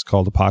guess it's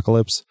called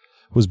Apocalypse,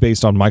 was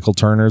based on Michael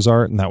Turner's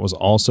art and that was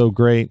also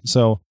great.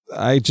 So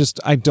I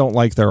don't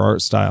like their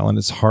art style and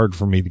it's hard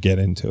for me to get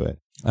into it.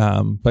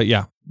 But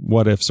yeah,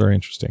 what ifs are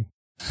interesting.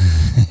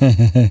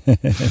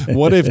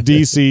 What if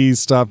DC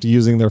stopped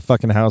using their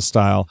fucking house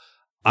style?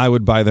 I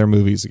would buy their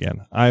movies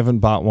again. I haven't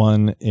bought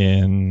one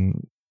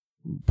in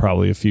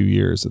probably a few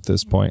years at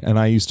this point, and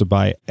I used to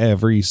buy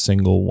every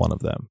single one of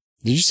them.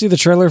 Did you see the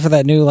trailer for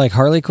that new like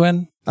Harley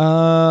Quinn?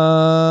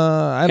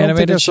 I don't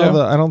think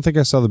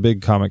I saw the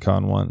big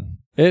Comic-Con one.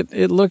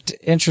 It looked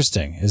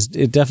interesting.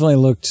 It definitely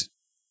looked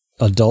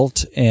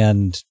adult,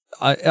 and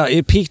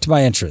it piqued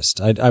my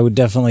interest. I would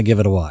definitely give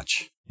it a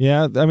watch.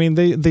 Yeah, I mean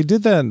they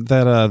did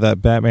that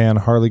Batman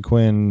Harley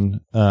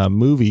Quinn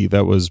movie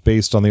that was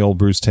based on the old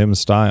Bruce Timm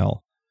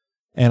style,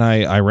 and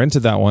I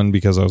rented that one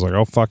because I was like,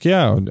 oh fuck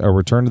yeah, a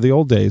return to the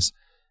old days.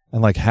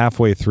 And like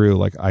halfway through,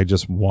 like I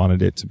just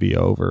wanted it to be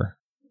over.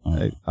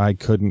 I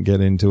couldn't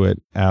get into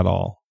it at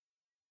all.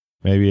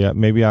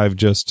 Maybe I've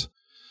just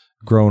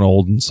grown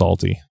old and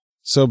salty.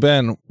 So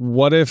Ben,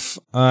 what if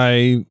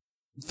I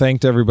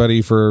thanked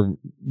everybody for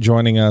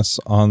joining us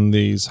on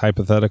these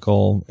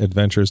hypothetical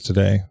adventures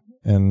today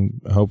and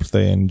hoped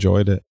they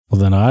enjoyed it?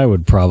 Well, then I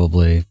would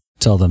probably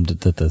tell them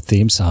that the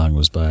theme song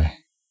was by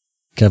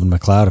Kevin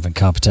MacLeod of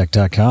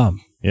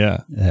Incompetech.com.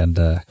 Yeah. And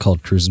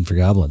called Cruising for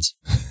Goblins.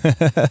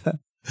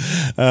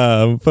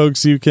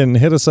 Folks, you can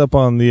hit us up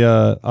on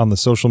the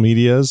social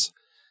medias.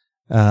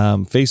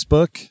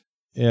 Facebook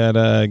at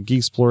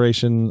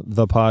Geeksploration,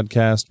 the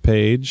podcast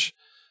page.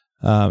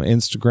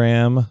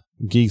 Instagram,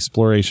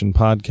 Geeksploration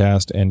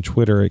Podcast, and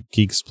Twitter at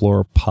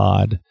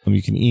GeekSplorePod.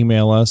 You can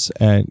email us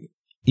at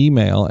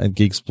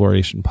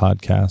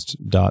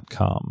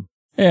email@geeksplorationpodcast.com.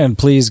 And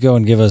please go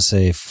and give us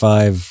a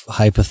 5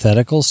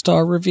 hypothetical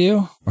star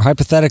review. Or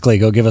hypothetically,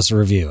 go give us a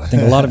review. I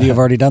think a lot of you have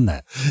already done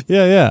that.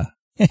 Yeah.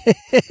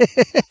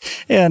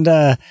 And,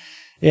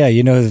 yeah,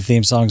 you know who the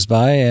theme song's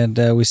by, and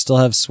we still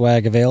have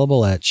swag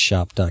available at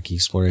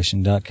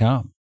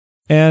shop.geeksploration.com.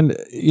 And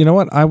you know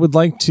what? I would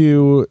like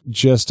to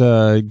just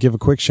give a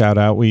quick shout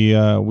out.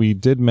 We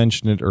did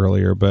mention it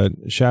earlier, but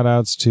shout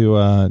outs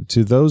to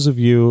those of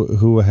you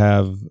who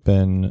have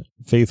been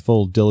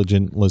faithful,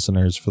 diligent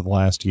listeners for the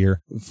last year.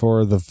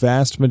 For the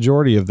vast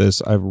majority of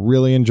this, I've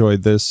really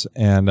enjoyed this,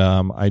 and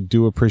I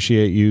do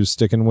appreciate you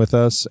sticking with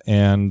us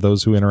and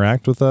those who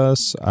interact with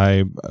us.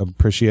 I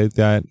appreciate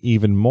that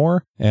even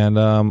more, and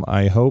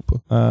I hope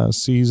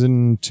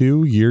season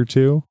 2, year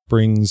 2,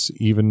 brings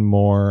even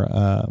more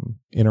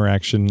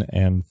interaction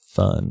and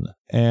fun.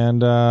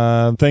 And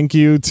thank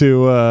you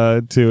to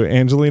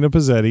Angelina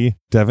Pizzetti,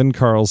 Devin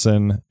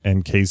Carlson,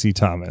 and Casey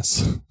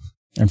Thomas.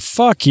 And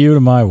fuck you to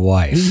my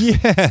wife.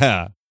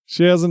 Yeah.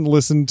 She hasn't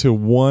listened to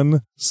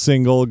one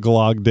single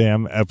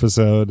Glogdam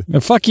episode.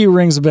 And fuck you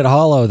rings a bit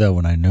hollow, though,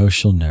 when I know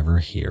she'll never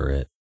hear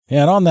it.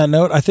 Yeah, and on that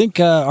note, I think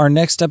our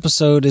next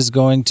episode is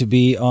going to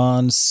be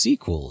on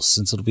sequels,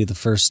 since it'll be the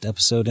first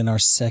episode in our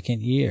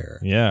second year.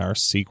 Yeah, our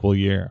sequel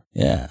year.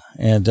 Yeah,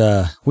 and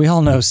we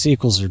all know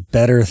sequels are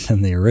better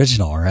than the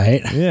original,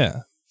 right?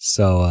 Yeah.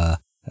 So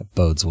that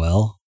bodes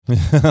well.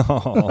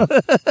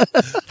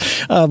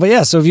 But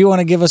yeah, so if you want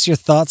to give us your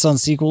thoughts on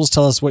sequels,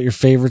 tell us what your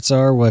favorites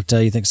are, what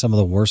you think some of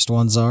the worst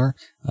ones are.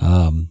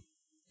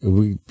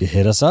 We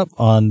hit us up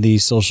on the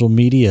social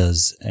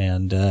medias,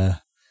 and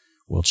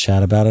we'll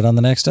chat about it on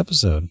the next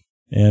episode.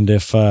 And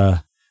if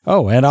and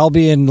I'll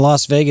be in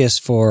Las Vegas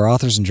for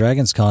Authors and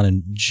Dragons Con,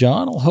 and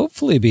John will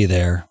hopefully be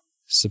there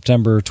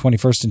September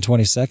 21st and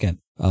 22nd.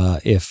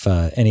 If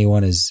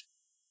anyone is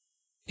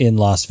in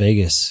Las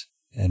Vegas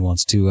and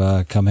wants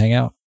to come hang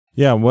out.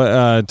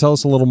 Yeah, tell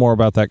us a little more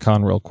about that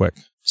con real quick.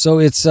 So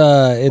it's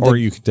or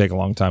you can take a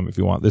long time if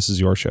you want. This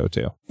is your show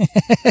too.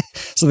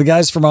 So the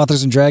guys from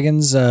Authors and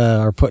Dragons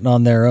are putting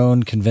on their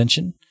own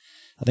convention.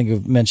 I think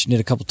I've mentioned it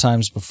a couple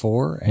times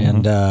before,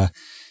 and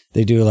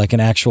they do like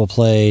an actual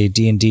play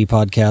D&D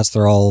podcast.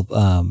 They're all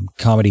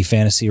comedy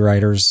fantasy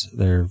writers.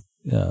 They're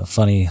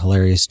funny,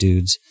 hilarious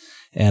dudes,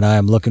 and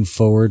I'm looking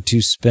forward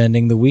to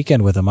spending the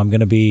weekend with them. I'm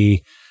going to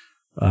be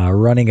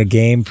running a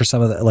game for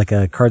some of the, like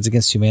a Cards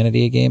Against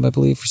Humanity game, I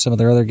believe, for some of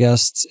their other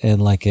guests,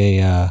 and like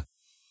a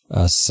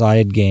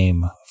side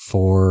game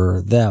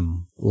for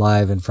them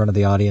live in front of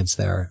the audience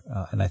there.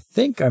 And I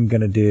think I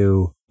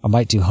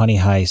might do Honey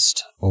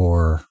Heist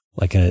or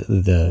like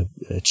the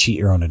Cheat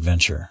Your Own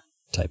Adventure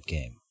type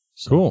game.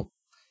 So cool.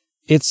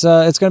 It's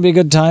going to be a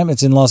good time.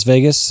 It's in Las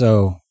Vegas,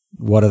 so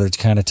what other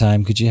kind of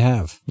time could you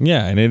have?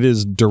 Yeah, and it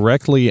is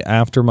directly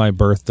after my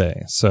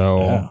birthday.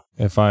 So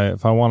if I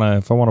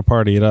want to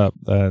party it up,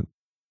 that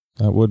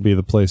would be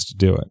the place to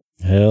do it.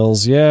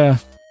 Hells yeah.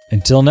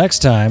 Until next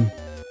time.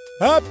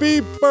 Happy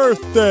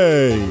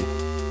birthday!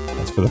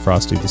 That's for the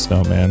Frosty the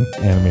Snowman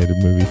animated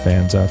movie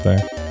fans out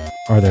there.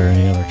 Are there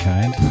any other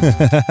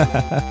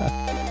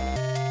kind?